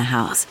spot in the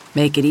house.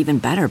 Make it even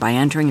better by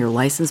entering your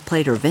license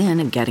plate or VIN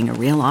and getting a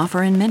real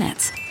offer in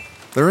minutes.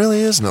 There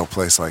really is no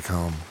place like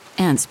home.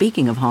 And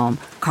speaking of home,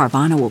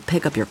 Carvana will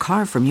pick up your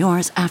car from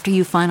yours after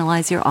you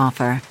finalize your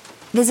offer.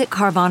 Visit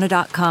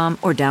Carvana.com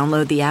or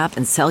download the app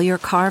and sell your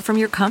car from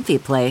your comfy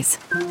place.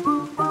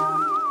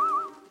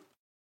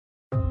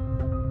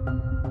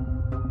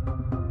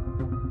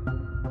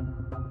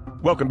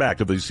 Welcome back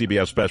to the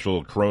CBS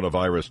special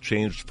Coronavirus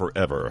Changed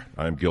Forever.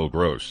 I'm Gil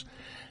Gross.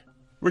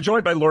 We're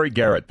joined by Laurie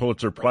Garrett,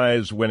 Pulitzer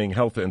Prize-winning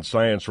health and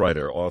science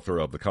writer, author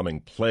of The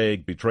Coming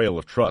Plague, Betrayal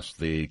of Trust,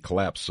 The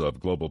Collapse of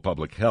Global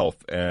Public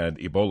Health, and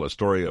Ebola,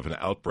 Story of an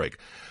Outbreak.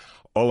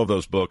 All of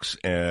those books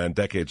and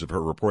decades of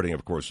her reporting,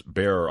 of course,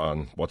 bear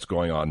on what's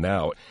going on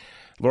now.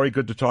 Laurie,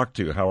 good to talk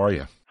to you. How are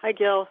you? Hi,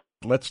 Gil.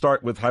 Let's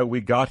start with how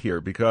we got here,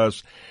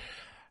 because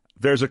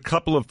there's a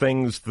couple of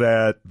things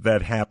that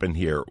happen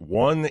here.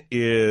 One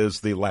is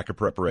the lack of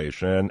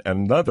preparation, and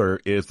another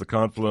is the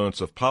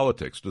confluence of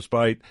politics.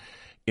 Despite,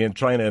 in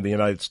China and the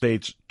United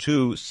States,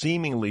 two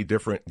seemingly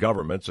different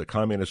governments, a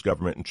communist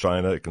government in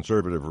China, a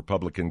conservative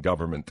Republican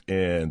government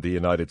in the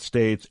United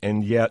States,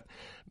 and yet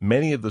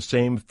many of the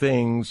same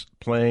things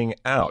playing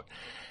out.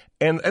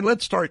 And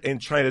let's start in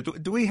China.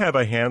 Do we have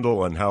a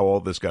handle on how all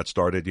this got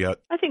started yet?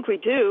 I think we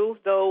do,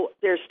 though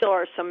there still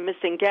are some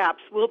missing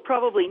gaps. We'll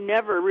probably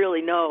never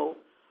really know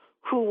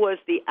who was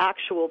the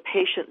actual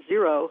patient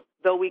zero,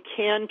 though we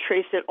can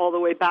trace it all the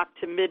way back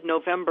to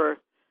mid-November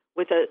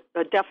with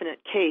a definite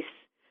case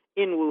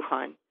in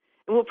Wuhan.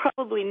 And we'll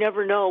probably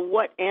never know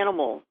what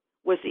animal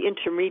was the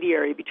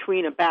intermediary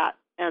between a bat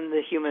and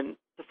the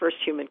first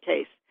human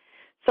case.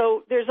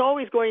 So there's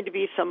always going to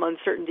be some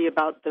uncertainty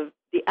about the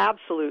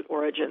absolute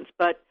origins,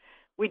 but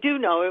we do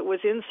know it was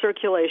in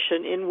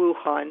circulation in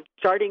Wuhan,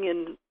 starting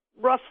in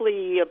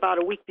roughly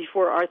about a week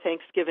before our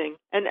Thanksgiving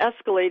and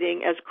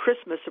escalating as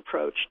Christmas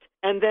approached.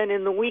 And then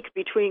in the week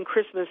between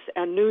Christmas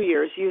and New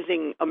Year's,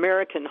 using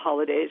American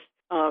holidays,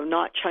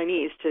 not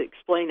Chinese, to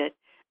explain it,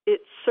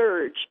 it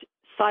surged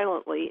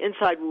silently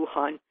inside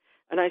Wuhan.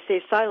 And I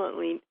say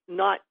silently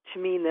not to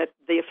mean that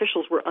the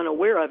officials were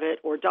unaware of it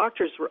or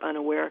doctors were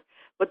unaware,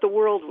 but the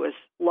world was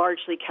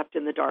largely kept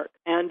in the dark.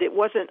 And it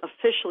wasn't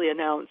officially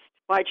announced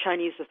by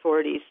Chinese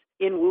authorities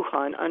in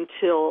Wuhan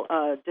until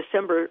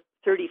December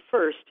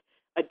 31st,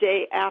 a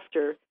day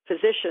after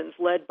physicians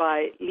led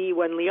by Li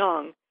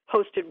Wenliang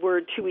posted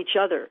word to each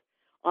other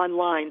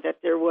online that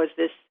there was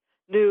this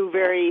new,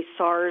 very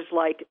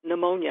SARS-like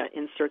pneumonia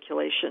in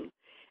circulation,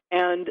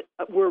 and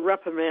were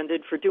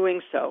reprimanded for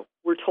doing so.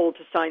 We're told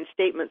to sign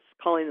statements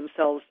calling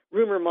themselves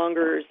rumor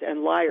mongers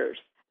and liars.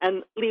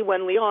 And Li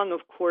Wenliang,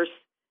 of course,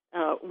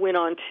 went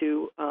on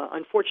to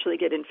unfortunately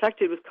get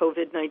infected with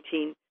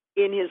COVID-19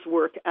 in his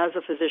work as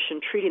a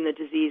physician treating the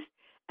disease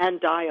and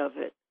die of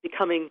it,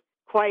 becoming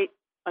quite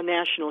a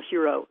national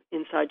hero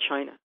inside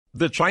China.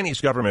 The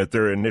Chinese government,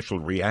 their initial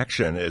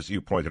reaction, as you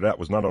pointed out,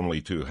 was not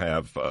only to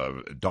have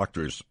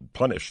doctors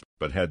punished,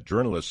 but had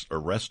journalists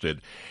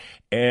arrested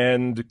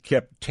and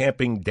kept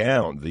tamping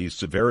down the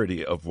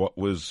severity of what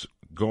was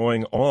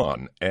going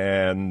on.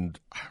 And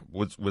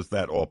was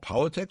that all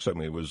politics? I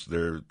mean,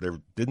 there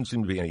didn't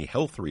seem to be any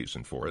health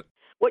reason for it.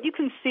 What you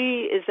can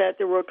see is that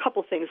there were a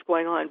couple things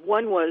going on.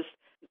 One was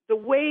the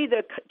way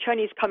the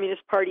Chinese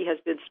Communist Party has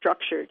been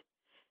structured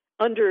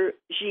under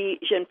Xi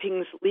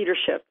Jinping's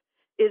leadership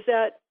is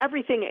that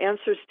everything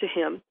answers to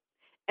him,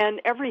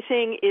 and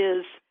everything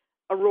is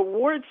a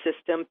reward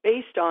system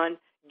based on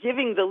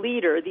giving the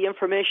leader the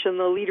information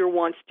the leader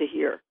wants to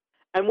hear.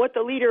 And what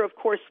the leader, of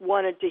course,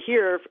 wanted to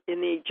hear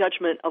in the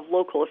judgment of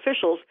local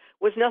officials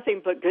was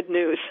nothing but good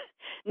news.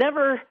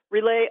 Never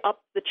relay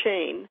up the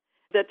chain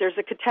that there's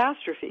a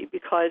catastrophe,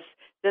 because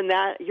then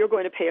that you're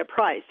going to pay a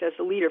price as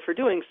a leader for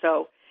doing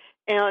so.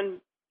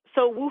 And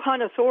so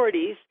Wuhan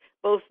authorities,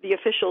 both the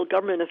official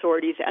government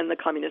authorities and the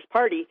Communist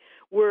Party,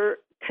 were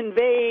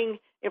conveying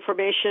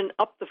information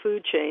up the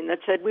food chain that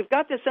said, we've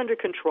got this under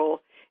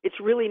control, it's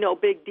really no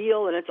big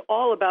deal, and it's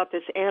all about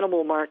this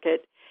animal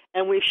market,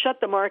 and we've shut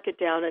the market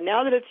down, and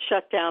now that it's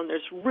shut down,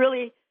 there's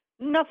really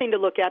nothing to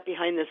look at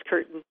behind this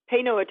curtain.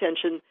 Pay no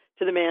attention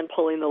to the man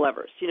pulling the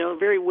levers,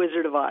 very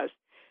Wizard of Oz.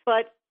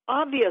 But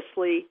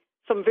obviously,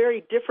 some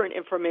very different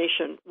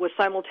information was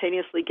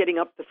simultaneously getting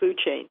up the food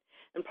chain,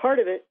 and part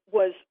of it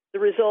was the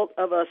result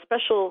of a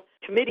special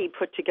committee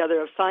put together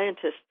of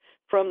scientists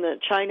from the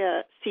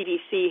China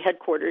CDC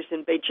headquarters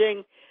in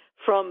Beijing,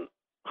 from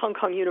Hong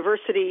Kong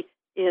University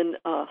in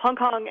Hong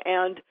Kong,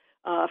 and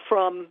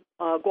from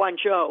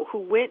Guangzhou, who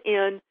went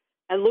in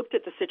and looked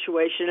at the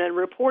situation and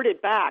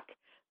reported back,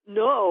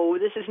 no,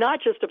 this is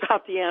not just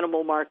about the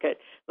animal market.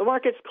 The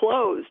market's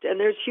closed, and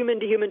there's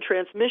human-to-human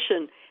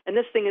transmission, and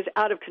this thing is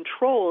out of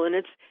control, and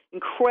it's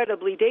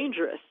incredibly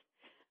dangerous.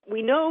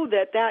 We know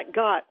that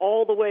got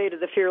all the way to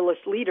the fearless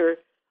leader,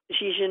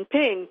 Xi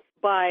Jinping,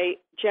 by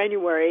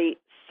January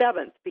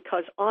 7th,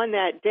 because on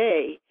that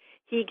day,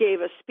 he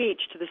gave a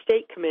speech to the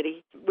State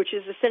Committee, which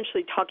is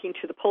essentially talking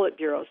to the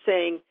Politburo,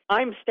 saying,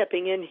 I'm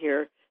stepping in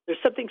here. There's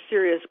something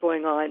serious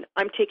going on.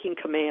 I'm taking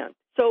command.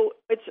 So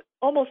it's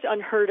almost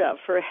unheard of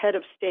for a head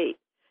of state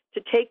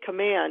to take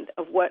command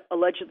of what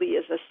allegedly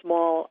is a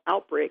small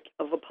outbreak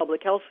of a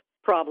public health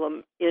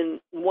problem in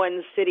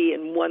one city,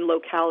 in one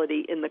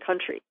locality in the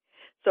country.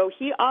 So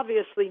he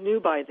obviously knew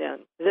by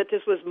then that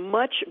this was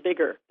much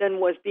bigger than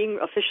was being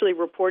officially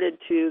reported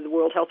to the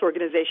World Health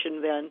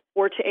Organization then,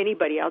 or to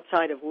anybody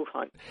outside of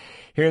Wuhan.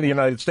 Here in the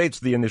United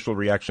States, the initial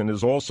reaction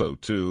is also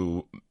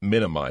to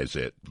minimize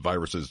it.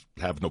 Viruses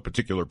have no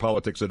particular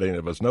politics that any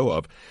of us know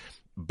of,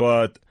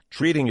 but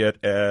treating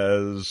it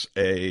as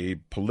a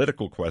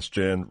political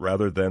question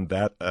rather than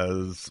that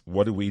as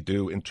what do we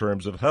do in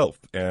terms of health.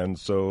 And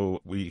so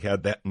we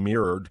had that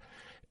mirrored,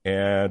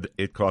 and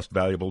it cost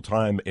valuable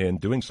time in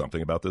doing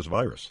something about this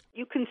virus.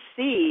 You can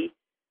see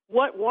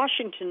what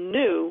Washington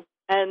knew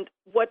and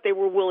what they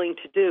were willing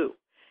to do.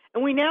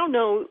 And we now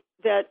know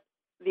that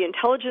the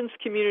intelligence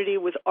community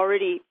was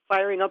already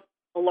firing up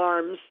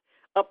alarms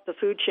up the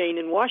food chain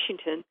in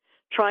Washington,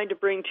 trying to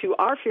bring to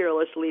our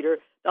fearless leader,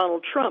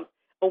 Donald Trump,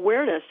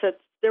 awareness that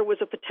there was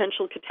a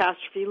potential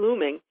catastrophe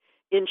looming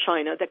in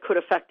China that could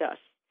affect us.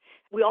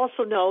 We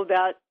also know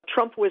that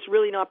Trump was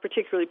really not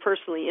particularly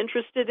personally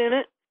interested in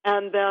it,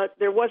 and that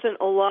there wasn't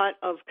a lot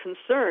of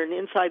concern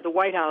inside the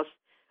White House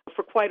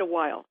for quite a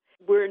while.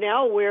 We're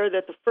now aware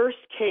that the first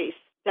case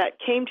that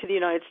came to the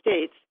United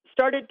States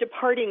started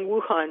departing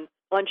Wuhan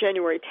on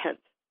January 10th.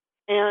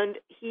 And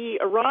he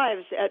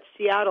arrives at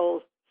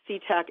Seattle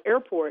SeaTac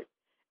Airport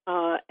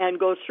and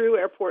goes through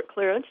airport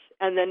clearance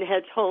and then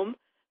heads home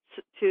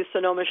to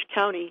Snohomish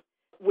County,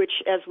 which,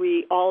 as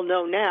we all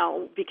know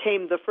now,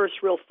 became the first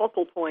real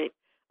focal point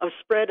of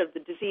spread of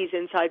the disease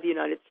inside the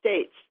United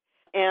States.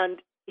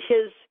 And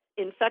his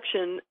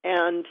infection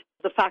and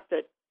the fact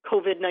that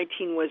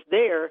COVID-19 was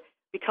there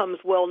becomes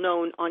well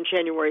known on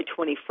January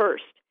 21st.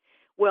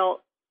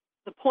 Well,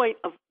 the point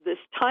of this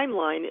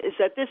timeline is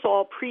that this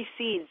all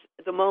precedes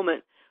the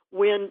moment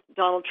when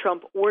Donald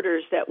Trump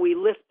orders that we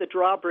lift the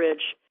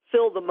drawbridge,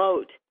 fill the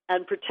moat,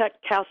 and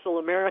protect Castle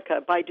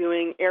America by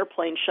doing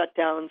airplane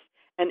shutdowns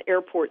and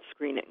airport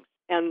screenings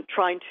and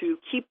trying to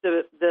keep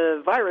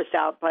the virus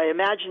out by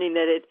imagining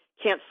that it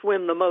can't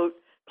swim the moat,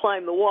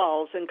 climb the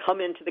walls, and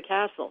come into the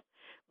castle.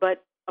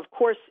 But, of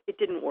course, it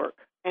didn't work.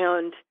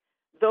 And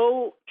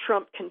though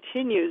Trump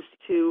continues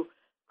to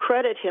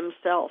credit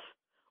himself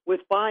with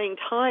buying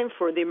time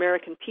for the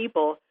American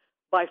people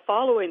by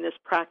following this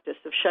practice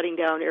of shutting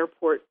down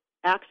airport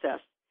access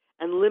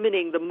and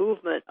limiting the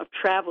movement of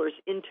travelers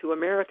into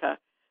America,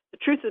 the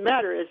truth of the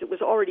matter is it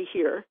was already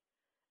here.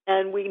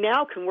 And we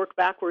now can work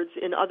backwards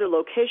in other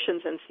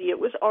locations and see it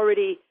was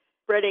already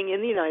spreading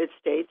in the United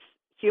States,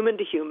 human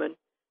to human,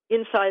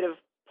 inside of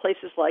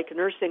places like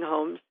nursing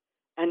homes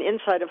and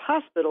inside of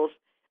hospitals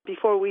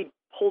before we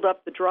pulled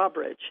up the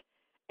drawbridge.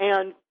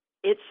 And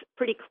it's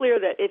pretty clear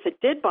that if it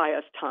did buy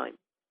us time,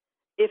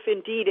 if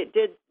indeed it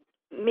did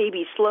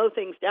maybe slow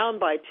things down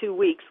by 2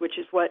 weeks, which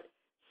is what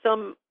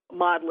some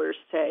modelers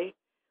say,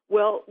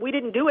 well, we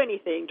didn't do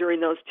anything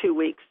during those 2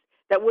 weeks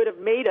that would have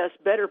made us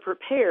better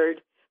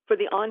prepared for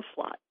the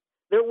onslaught.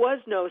 There was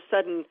no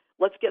sudden,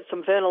 let's get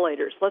some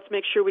ventilators, let's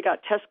make sure we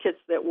got test kits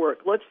that work,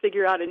 let's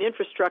figure out an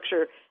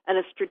infrastructure and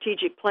a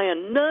strategic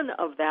plan. None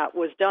of that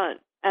was done.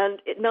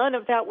 And none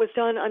of that was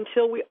done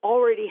until we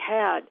already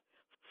had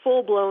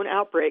full-blown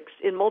outbreaks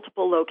in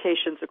multiple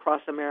locations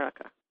across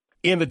America.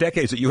 In the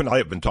decades that you and I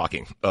have been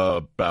talking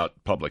about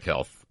public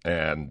health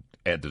and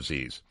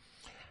disease,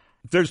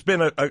 there's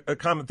been a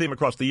common theme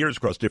across the years,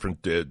 across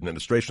different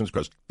administrations,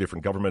 across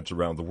different governments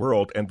around the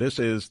world, and this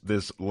is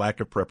this lack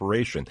of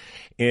preparation.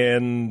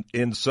 In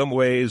some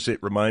ways,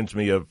 it reminds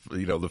me of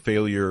the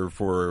failure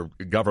for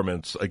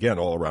governments, again,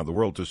 all around the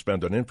world, to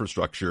spend on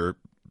infrastructure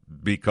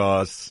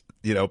because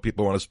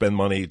people want to spend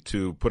money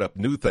to put up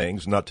new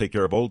things, not take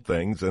care of old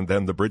things, and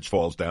then the bridge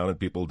falls down and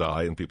people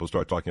die and people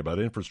start talking about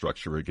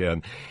infrastructure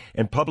again.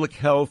 And public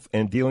health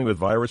and dealing with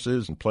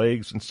viruses and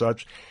plagues and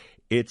such,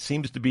 it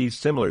seems to be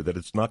similar, that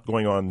it's not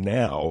going on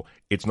now,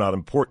 it's not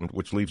important,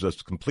 which leaves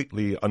us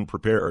completely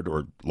unprepared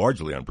or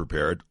largely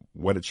unprepared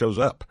when it shows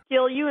up.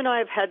 Gil, you and I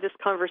have had this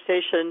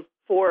conversation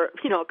for,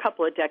 a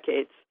couple of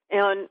decades,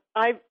 and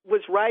I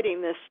was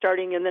writing this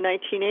starting in the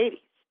 1980s.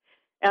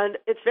 And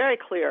it's very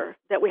clear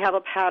that we have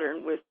a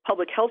pattern with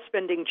public health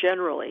spending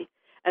generally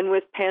and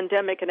with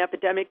pandemic and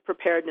epidemic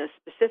preparedness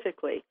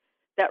specifically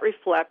that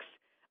reflects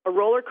a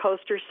roller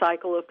coaster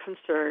cycle of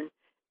concern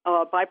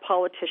by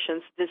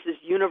politicians. This is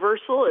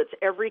universal. It's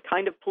every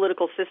kind of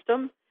political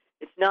system.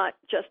 It's not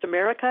just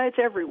America. It's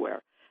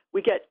everywhere.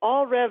 We get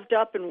all revved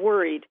up and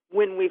worried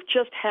when we've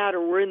just had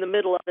or we're in the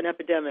middle of an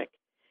epidemic.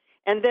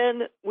 And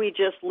then we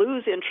just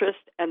lose interest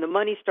and the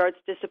money starts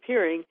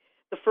disappearing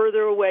the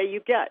further away you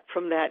get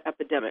from that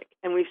epidemic.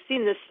 And we've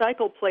seen this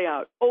cycle play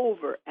out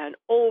over and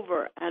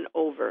over and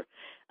over.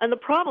 And the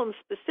problem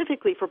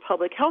specifically for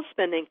public health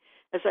spending,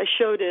 as I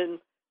showed in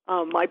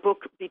my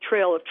book,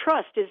 Betrayal of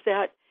Trust, is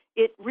that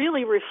it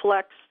really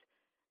reflects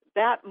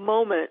that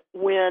moment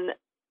when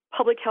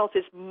public health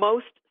is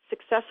most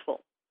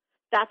successful.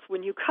 That's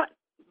when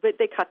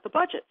they cut the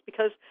budgets,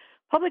 because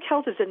public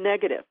health is a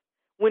negative.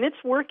 When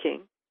it's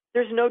working,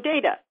 there's no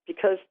data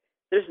because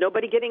there's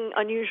nobody getting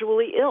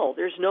unusually ill.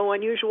 There's no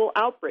unusual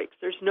outbreaks.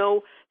 There's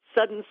no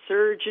sudden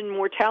surge in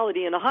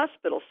mortality in a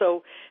hospital.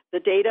 So the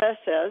data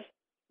says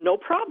no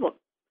problem.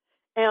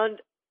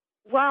 And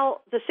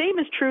while the same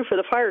is true for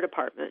the fire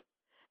department,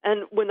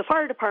 and when the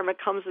fire department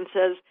comes and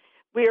says,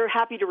 we are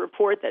happy to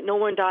report that no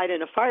one died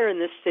in a fire in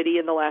this city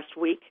in the last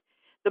week,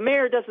 the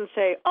mayor doesn't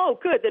say, oh,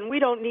 good, then we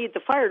don't need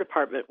the fire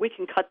department. We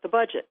can cut the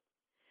budget.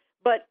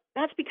 But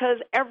that's because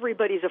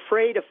everybody's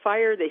afraid of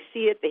fire. They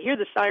see it. They hear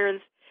the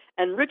sirens.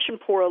 And rich and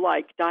poor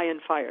alike die in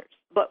fires.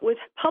 But with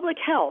public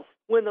health,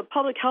 when the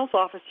public health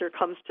officer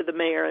comes to the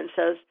mayor and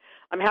says,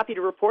 I'm happy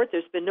to report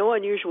there's been no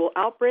unusual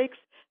outbreaks,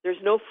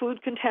 there's no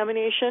food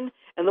contamination,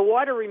 and the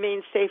water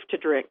remains safe to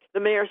drink, the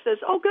mayor says,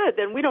 oh, good,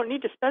 then we don't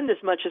need to spend as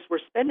much as we're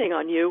spending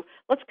on you.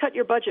 Let's cut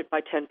your budget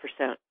by 10%.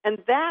 And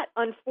that,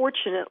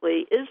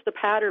 unfortunately, is the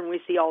pattern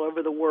we see all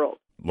over the world.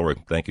 Lori,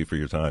 thank you for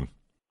your time.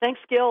 Thanks,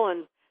 Gil,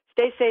 and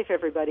stay safe,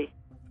 everybody.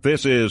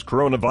 This is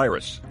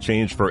Coronavirus,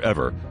 Changed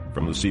Forever,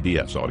 from the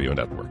CBS Audio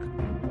Network.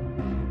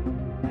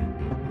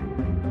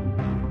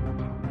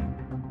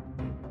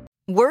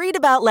 Worried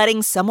about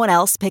letting someone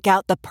else pick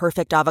out the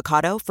perfect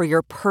avocado for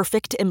your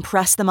perfect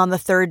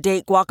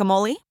impress-them-on-the-third-date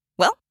guacamole?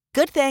 Well,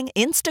 good thing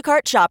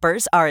Instacart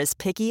shoppers are as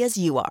picky as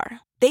you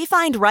are. They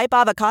find ripe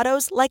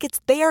avocados like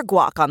it's their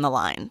guac on the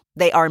line.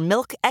 They are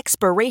milk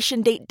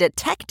expiration date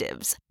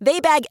detectives. They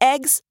bag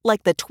eggs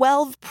like the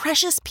 12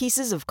 precious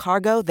pieces of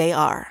cargo they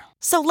are.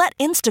 So let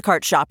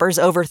Instacart shoppers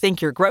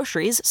overthink your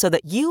groceries so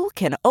that you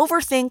can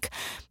overthink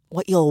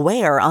what you'll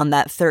wear on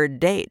that third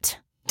date.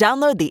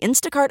 Download the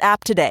Instacart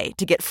app today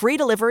to get free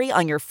delivery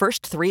on your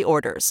first 3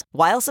 orders,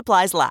 while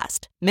supplies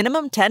last.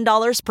 Minimum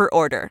 $10 per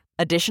order.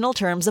 Additional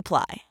terms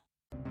apply.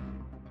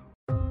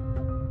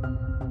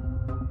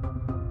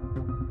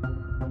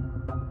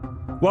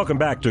 Welcome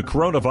back to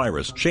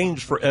Coronavirus,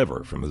 Changed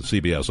Forever, from the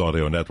CBS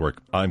Audio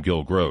Network. I'm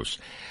Gil Gross.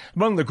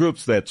 Among the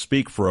groups that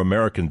speak for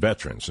American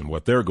veterans and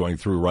what they're going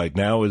through right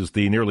now is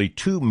the nearly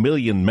 2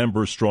 million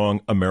member-strong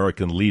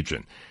American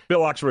Legion.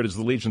 Bill Oxford is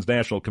the Legion's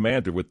national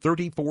commander with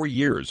 34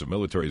 years of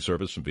military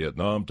service from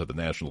Vietnam to the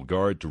National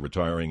Guard to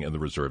retiring in the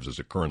reserves as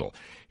a colonel.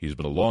 He's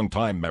been a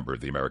long-time member of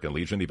the American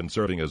Legion, even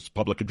serving as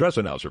public address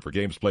announcer for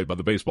games played by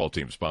the baseball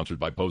team sponsored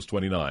by Post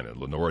 29 in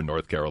Lenore,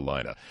 North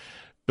Carolina.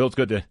 Bill, it's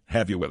good to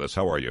have you with us.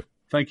 How are you?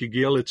 Thank you,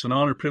 Gil. It's an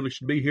honor, privilege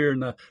to be here,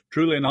 and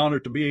truly an honor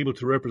to be able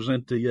to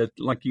represent the,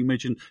 like you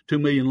mentioned, 2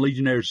 million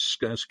Legionnaires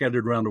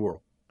scattered around the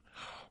world.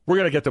 We're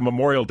going to get to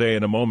Memorial Day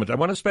in a moment. I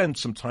want to spend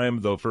some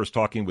time, though, first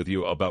talking with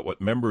you about what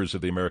members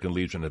of the American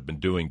Legion have been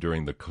doing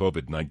during the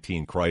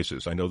COVID-19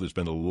 crisis. I know there's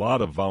been a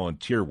lot of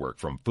volunteer work,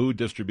 from food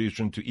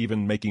distribution to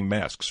even making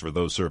masks for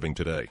those serving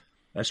today.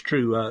 That's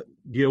true.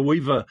 Gil,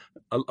 we've a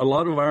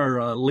lot of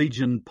our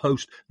Legion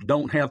posts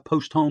don't have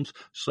post homes,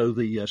 so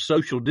the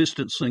social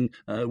distancing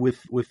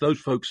with those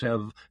folks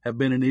have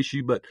been an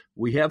issue. But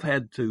we have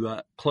had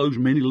to close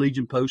many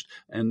Legion posts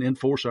and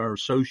enforce our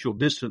social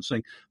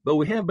distancing. But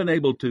we have been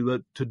able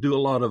to do a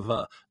lot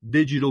of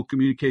digital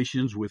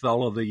communications with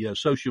all of the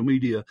social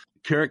media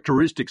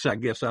characteristics, I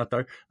guess, out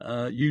there,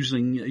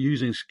 using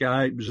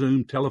Skype,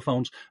 Zoom,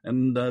 telephones,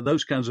 and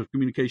those kinds of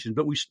communications.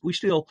 But we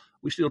still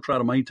try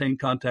to maintain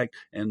contact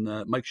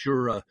and make sure.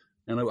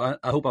 And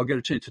I hope I'll get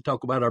a chance to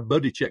talk about our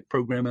Buddy Check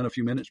program in a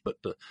few minutes. But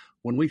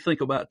when we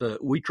think about,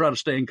 we try to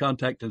stay in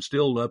contact and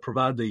still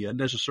provide the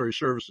necessary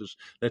services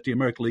that the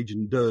American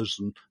Legion does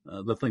and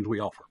the things we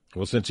offer.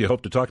 Well, since you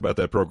hope to talk about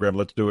that program,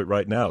 let's do it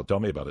right now. Tell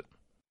me about it.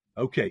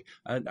 Okay.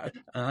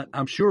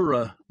 I'm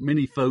sure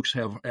many folks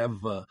have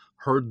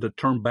heard the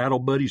term battle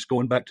buddies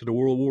going back to the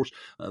World Wars.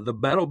 The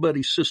battle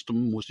buddy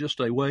system was just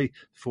a way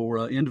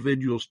for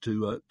individuals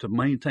to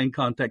maintain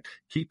contact,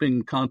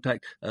 keeping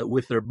contact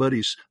with their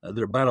buddies,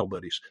 their battle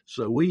buddies.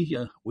 So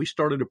we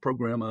started a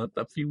program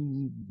a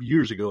few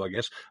years ago, I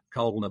guess,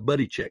 called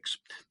Buddy Checks.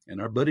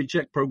 And our Buddy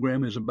Check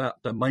program is about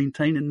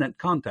maintaining that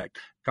contact,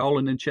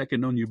 calling and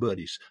checking on your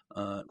buddies.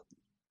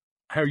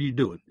 How are you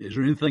doing? Is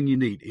there anything you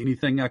need?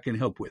 Anything I can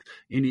help with?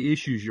 Any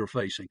issues you're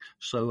facing?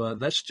 So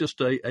that's just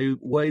a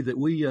way that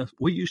we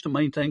used to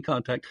maintain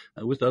contact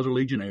with other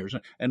Legionnaires,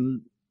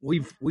 and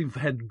we've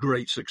had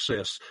great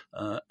success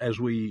as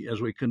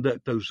we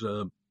conduct those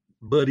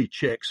buddy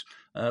checks.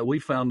 We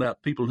found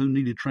out people who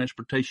needed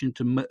transportation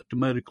to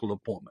medical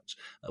appointments.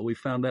 We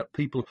found out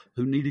people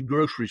who needed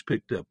groceries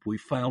picked up. We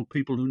found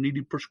people who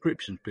needed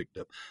prescriptions picked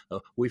up.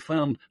 We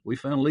found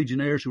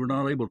Legionnaires who were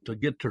not able to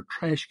get their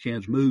trash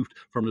cans moved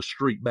from the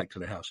street back to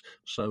the house.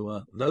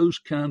 So those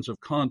kinds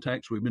of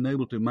contacts we've been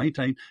able to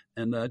maintain,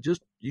 and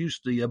just use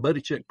the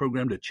Buddy Check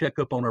program to check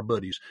up on our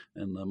buddies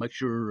and make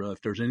sure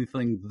if there's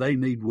anything they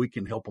need, we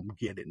can help them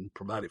get it and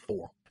provide it for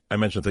them. I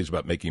mentioned things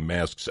about making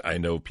masks. I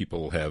know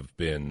people have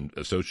been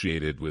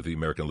associated with the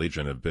American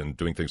Legion, have been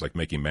doing things like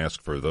making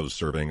masks for those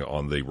serving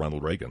on the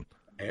Ronald Reagan.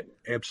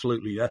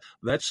 Absolutely.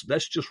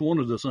 That's just one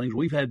of the things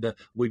we've had.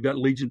 We've got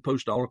Legion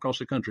posts all across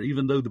the country,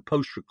 even though the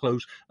posts are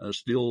closed,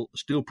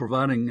 still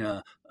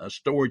providing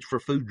storage for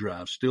food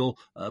drives, still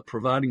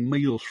providing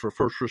meals for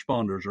first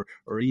responders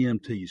or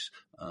EMTs,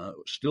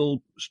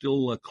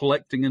 still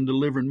collecting and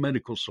delivering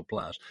medical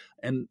supplies.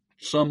 And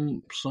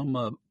some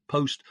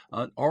posts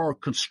are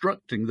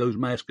constructing those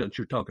mascots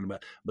you're talking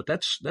about. But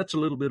that's a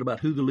little bit about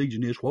who the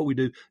Legion is, what we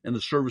do, and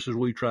the services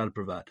we try to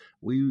provide.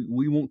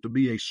 We want to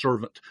be a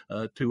servant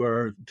to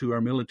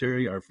our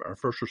military, our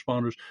first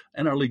responders,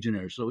 and our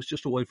Legionnaires. So it's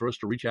just a way for us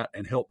to reach out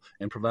and help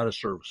and provide a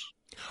service.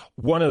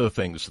 One of the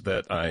things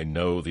that I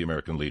know the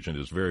American Legion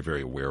is very,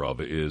 very aware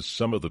of is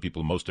some of the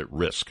people most at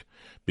risk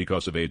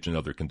because of age and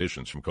other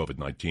conditions from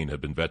COVID-19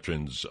 have been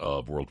veterans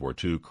of World War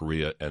II,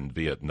 Korea, and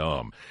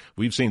Vietnam.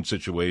 We've seen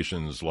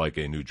situations like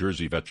a New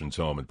Jersey veterans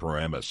home in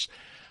Paramus.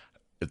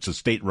 It's a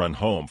state-run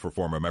home for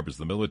former members of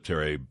the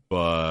military,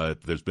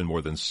 but there's been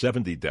more than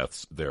 70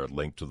 deaths there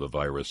linked to the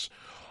virus.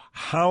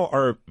 How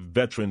are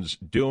veterans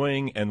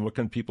doing, and what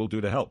can people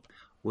do to help?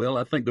 Well,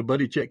 I think the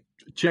Buddy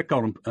check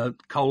on them,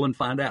 call and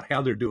find out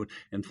how they're doing,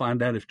 and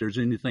find out if there's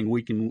anything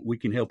we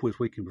can help with,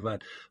 we can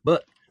provide.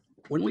 But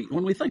when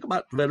we think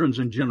about veterans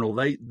in general,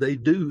 they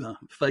do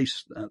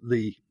face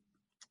the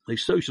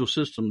social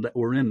system that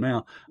we're in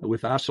now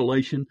with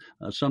isolation,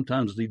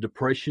 sometimes the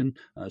depression,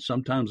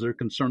 sometimes they're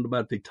concerned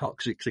about the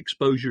toxic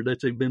exposure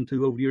that they've been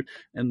to over the years.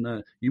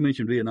 And you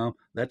mentioned Vietnam,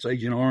 that's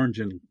Agent Orange,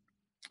 and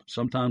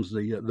sometimes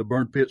the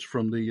burn pits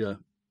from the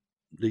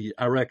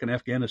Iraq and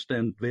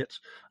Afghanistan vets.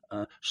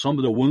 Some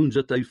of the wounds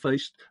that they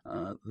faced,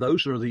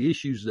 those are the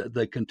issues that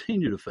they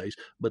continue to face.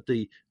 But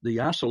the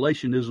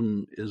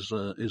isolationism is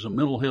a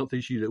mental health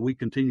issue that we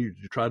continue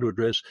to try to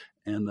address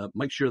and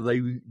make sure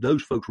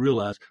those folks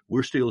realize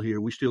we're still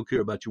here, we still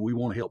care about you, we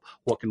want to help.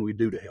 What can we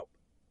do to help?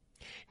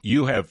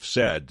 You have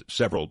said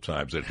several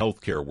times that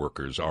healthcare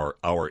workers are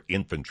our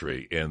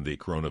infantry in the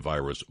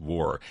coronavirus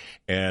war.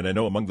 And I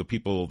know among the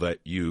people that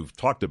you've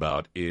talked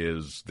about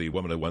is the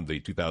woman who won the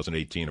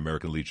 2018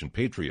 American Legion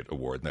Patriot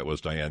Award, and that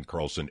was Diane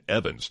Carlson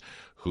Evans,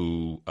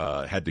 who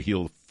had to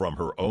heal from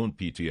her own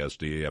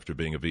PTSD after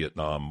being a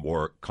Vietnam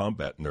War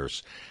combat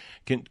nurse.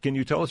 Can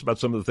you tell us about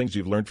some of the things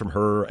you've learned from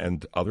her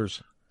and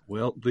others?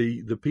 Well,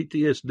 the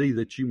PTSD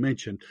that you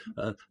mentioned,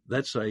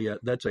 that's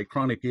a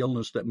chronic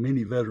illness that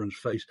many veterans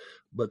face.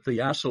 But the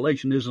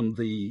isolationism,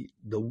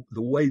 the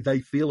way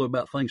they feel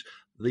about things,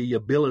 the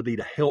ability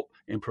to help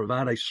and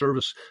provide a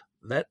service,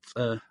 that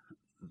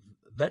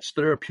that's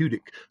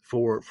therapeutic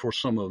for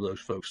some of those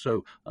folks.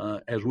 So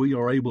as we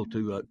are able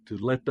to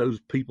let those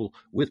people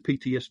with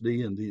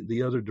PTSD and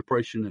the other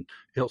depression and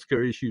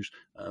healthcare issues,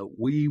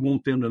 we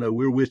want them to know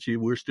we're with you,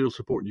 we're still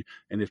supporting you,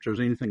 and if there's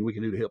anything we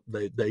can do to help,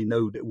 they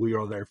know that we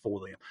are there for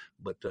them.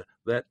 But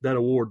that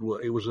award,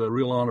 it was a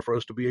real honor for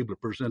us to be able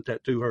to present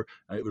that to her.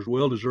 It was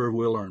well deserved,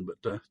 well earned. But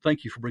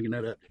thank you for bringing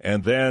that up.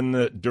 And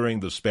then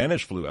during the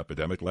Spanish flu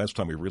epidemic, last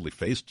time we really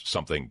faced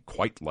something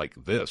quite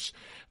like this,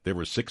 there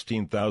were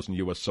 16,000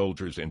 U.S.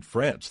 soldiers in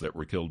France that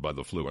were killed by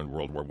the flu in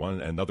World War I,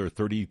 and another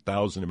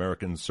 30,000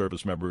 American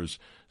service members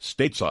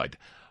stateside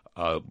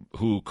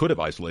who could have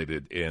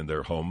isolated in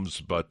their homes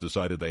but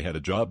decided they had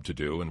a job to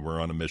do and were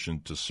on a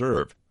mission to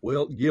serve.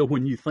 Well, Gil,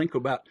 when you think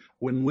about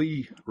when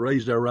we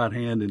raised our right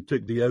hand and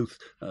took the oath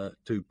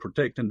to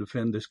protect and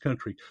defend this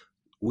country,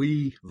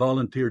 we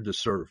volunteered to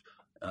serve.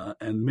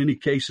 In many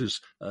cases,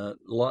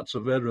 lots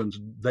of veterans,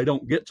 they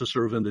don't get to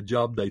serve in the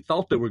job they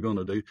thought they were going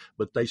to do,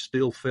 but they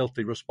still felt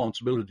the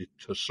responsibility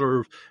to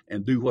serve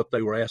and do what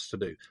they were asked to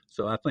do.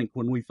 So I think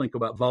when we think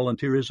about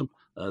volunteerism,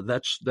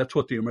 that's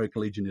what the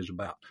American Legion is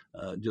about,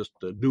 just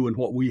doing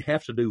what we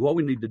have to do, what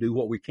we need to do,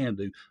 what we can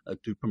do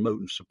to promote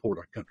and support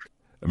our country.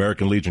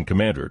 American Legion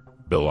Commander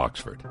Bill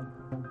Oxford.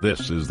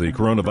 This is the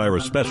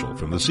Coronavirus Special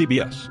from the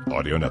CBS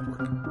Audio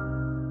Network.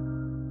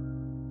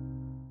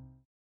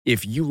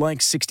 If you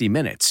like 60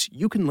 Minutes,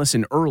 you can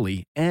listen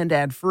early and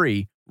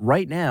ad-free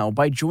right now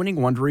by joining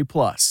Wondery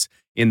Plus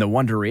in the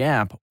Wondery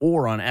app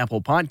or on Apple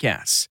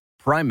Podcasts.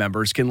 Prime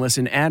members can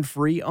listen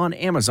ad-free on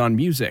Amazon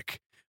Music.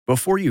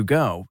 Before you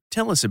go,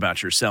 tell us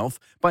about yourself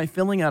by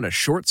filling out a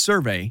short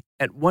survey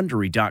at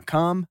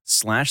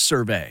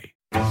Wondery.com/survey.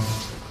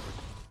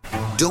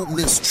 Don't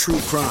miss true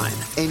crime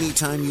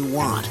anytime you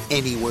want,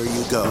 anywhere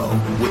you go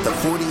with the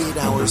 48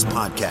 Hours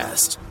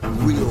podcast.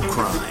 Real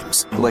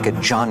crimes. Like a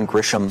John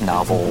Grisham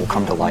novel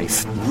come to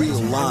life.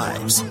 Real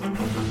lives.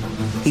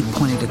 He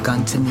pointed a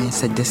gun to me and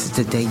said, "This is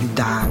the day you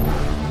die."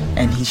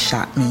 And he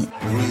shot me.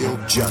 Real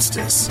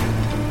justice.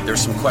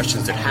 There's some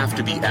questions that have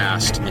to be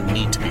asked and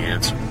need to be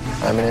answered.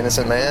 I'm an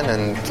innocent man,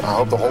 and I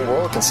hope the whole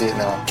world can see it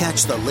now.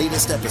 Catch the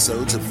latest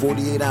episodes of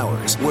 48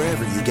 Hours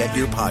wherever you get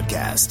your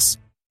podcasts.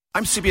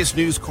 I'm CBS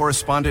News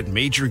correspondent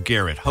Major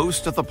Garrett,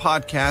 host of the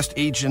podcast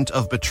Agent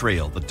of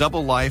Betrayal, the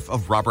double life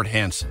of Robert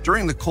Hanssen.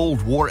 During the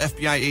Cold War,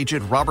 FBI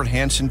agent Robert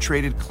Hanssen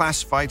traded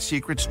classified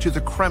secrets to the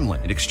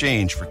Kremlin in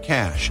exchange for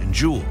cash and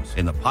jewels.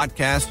 In the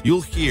podcast, you'll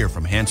hear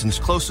from Hanssen's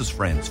closest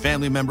friends,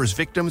 family members,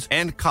 victims,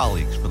 and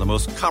colleagues for the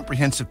most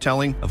comprehensive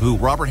telling of who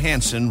Robert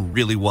Hanssen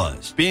really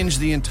was. Binge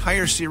the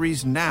entire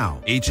series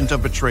now. Agent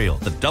of Betrayal,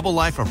 the double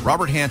life of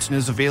Robert Hanssen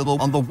is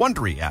available on the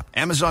Wondery app,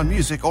 Amazon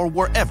Music, or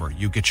wherever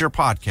you get your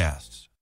podcasts.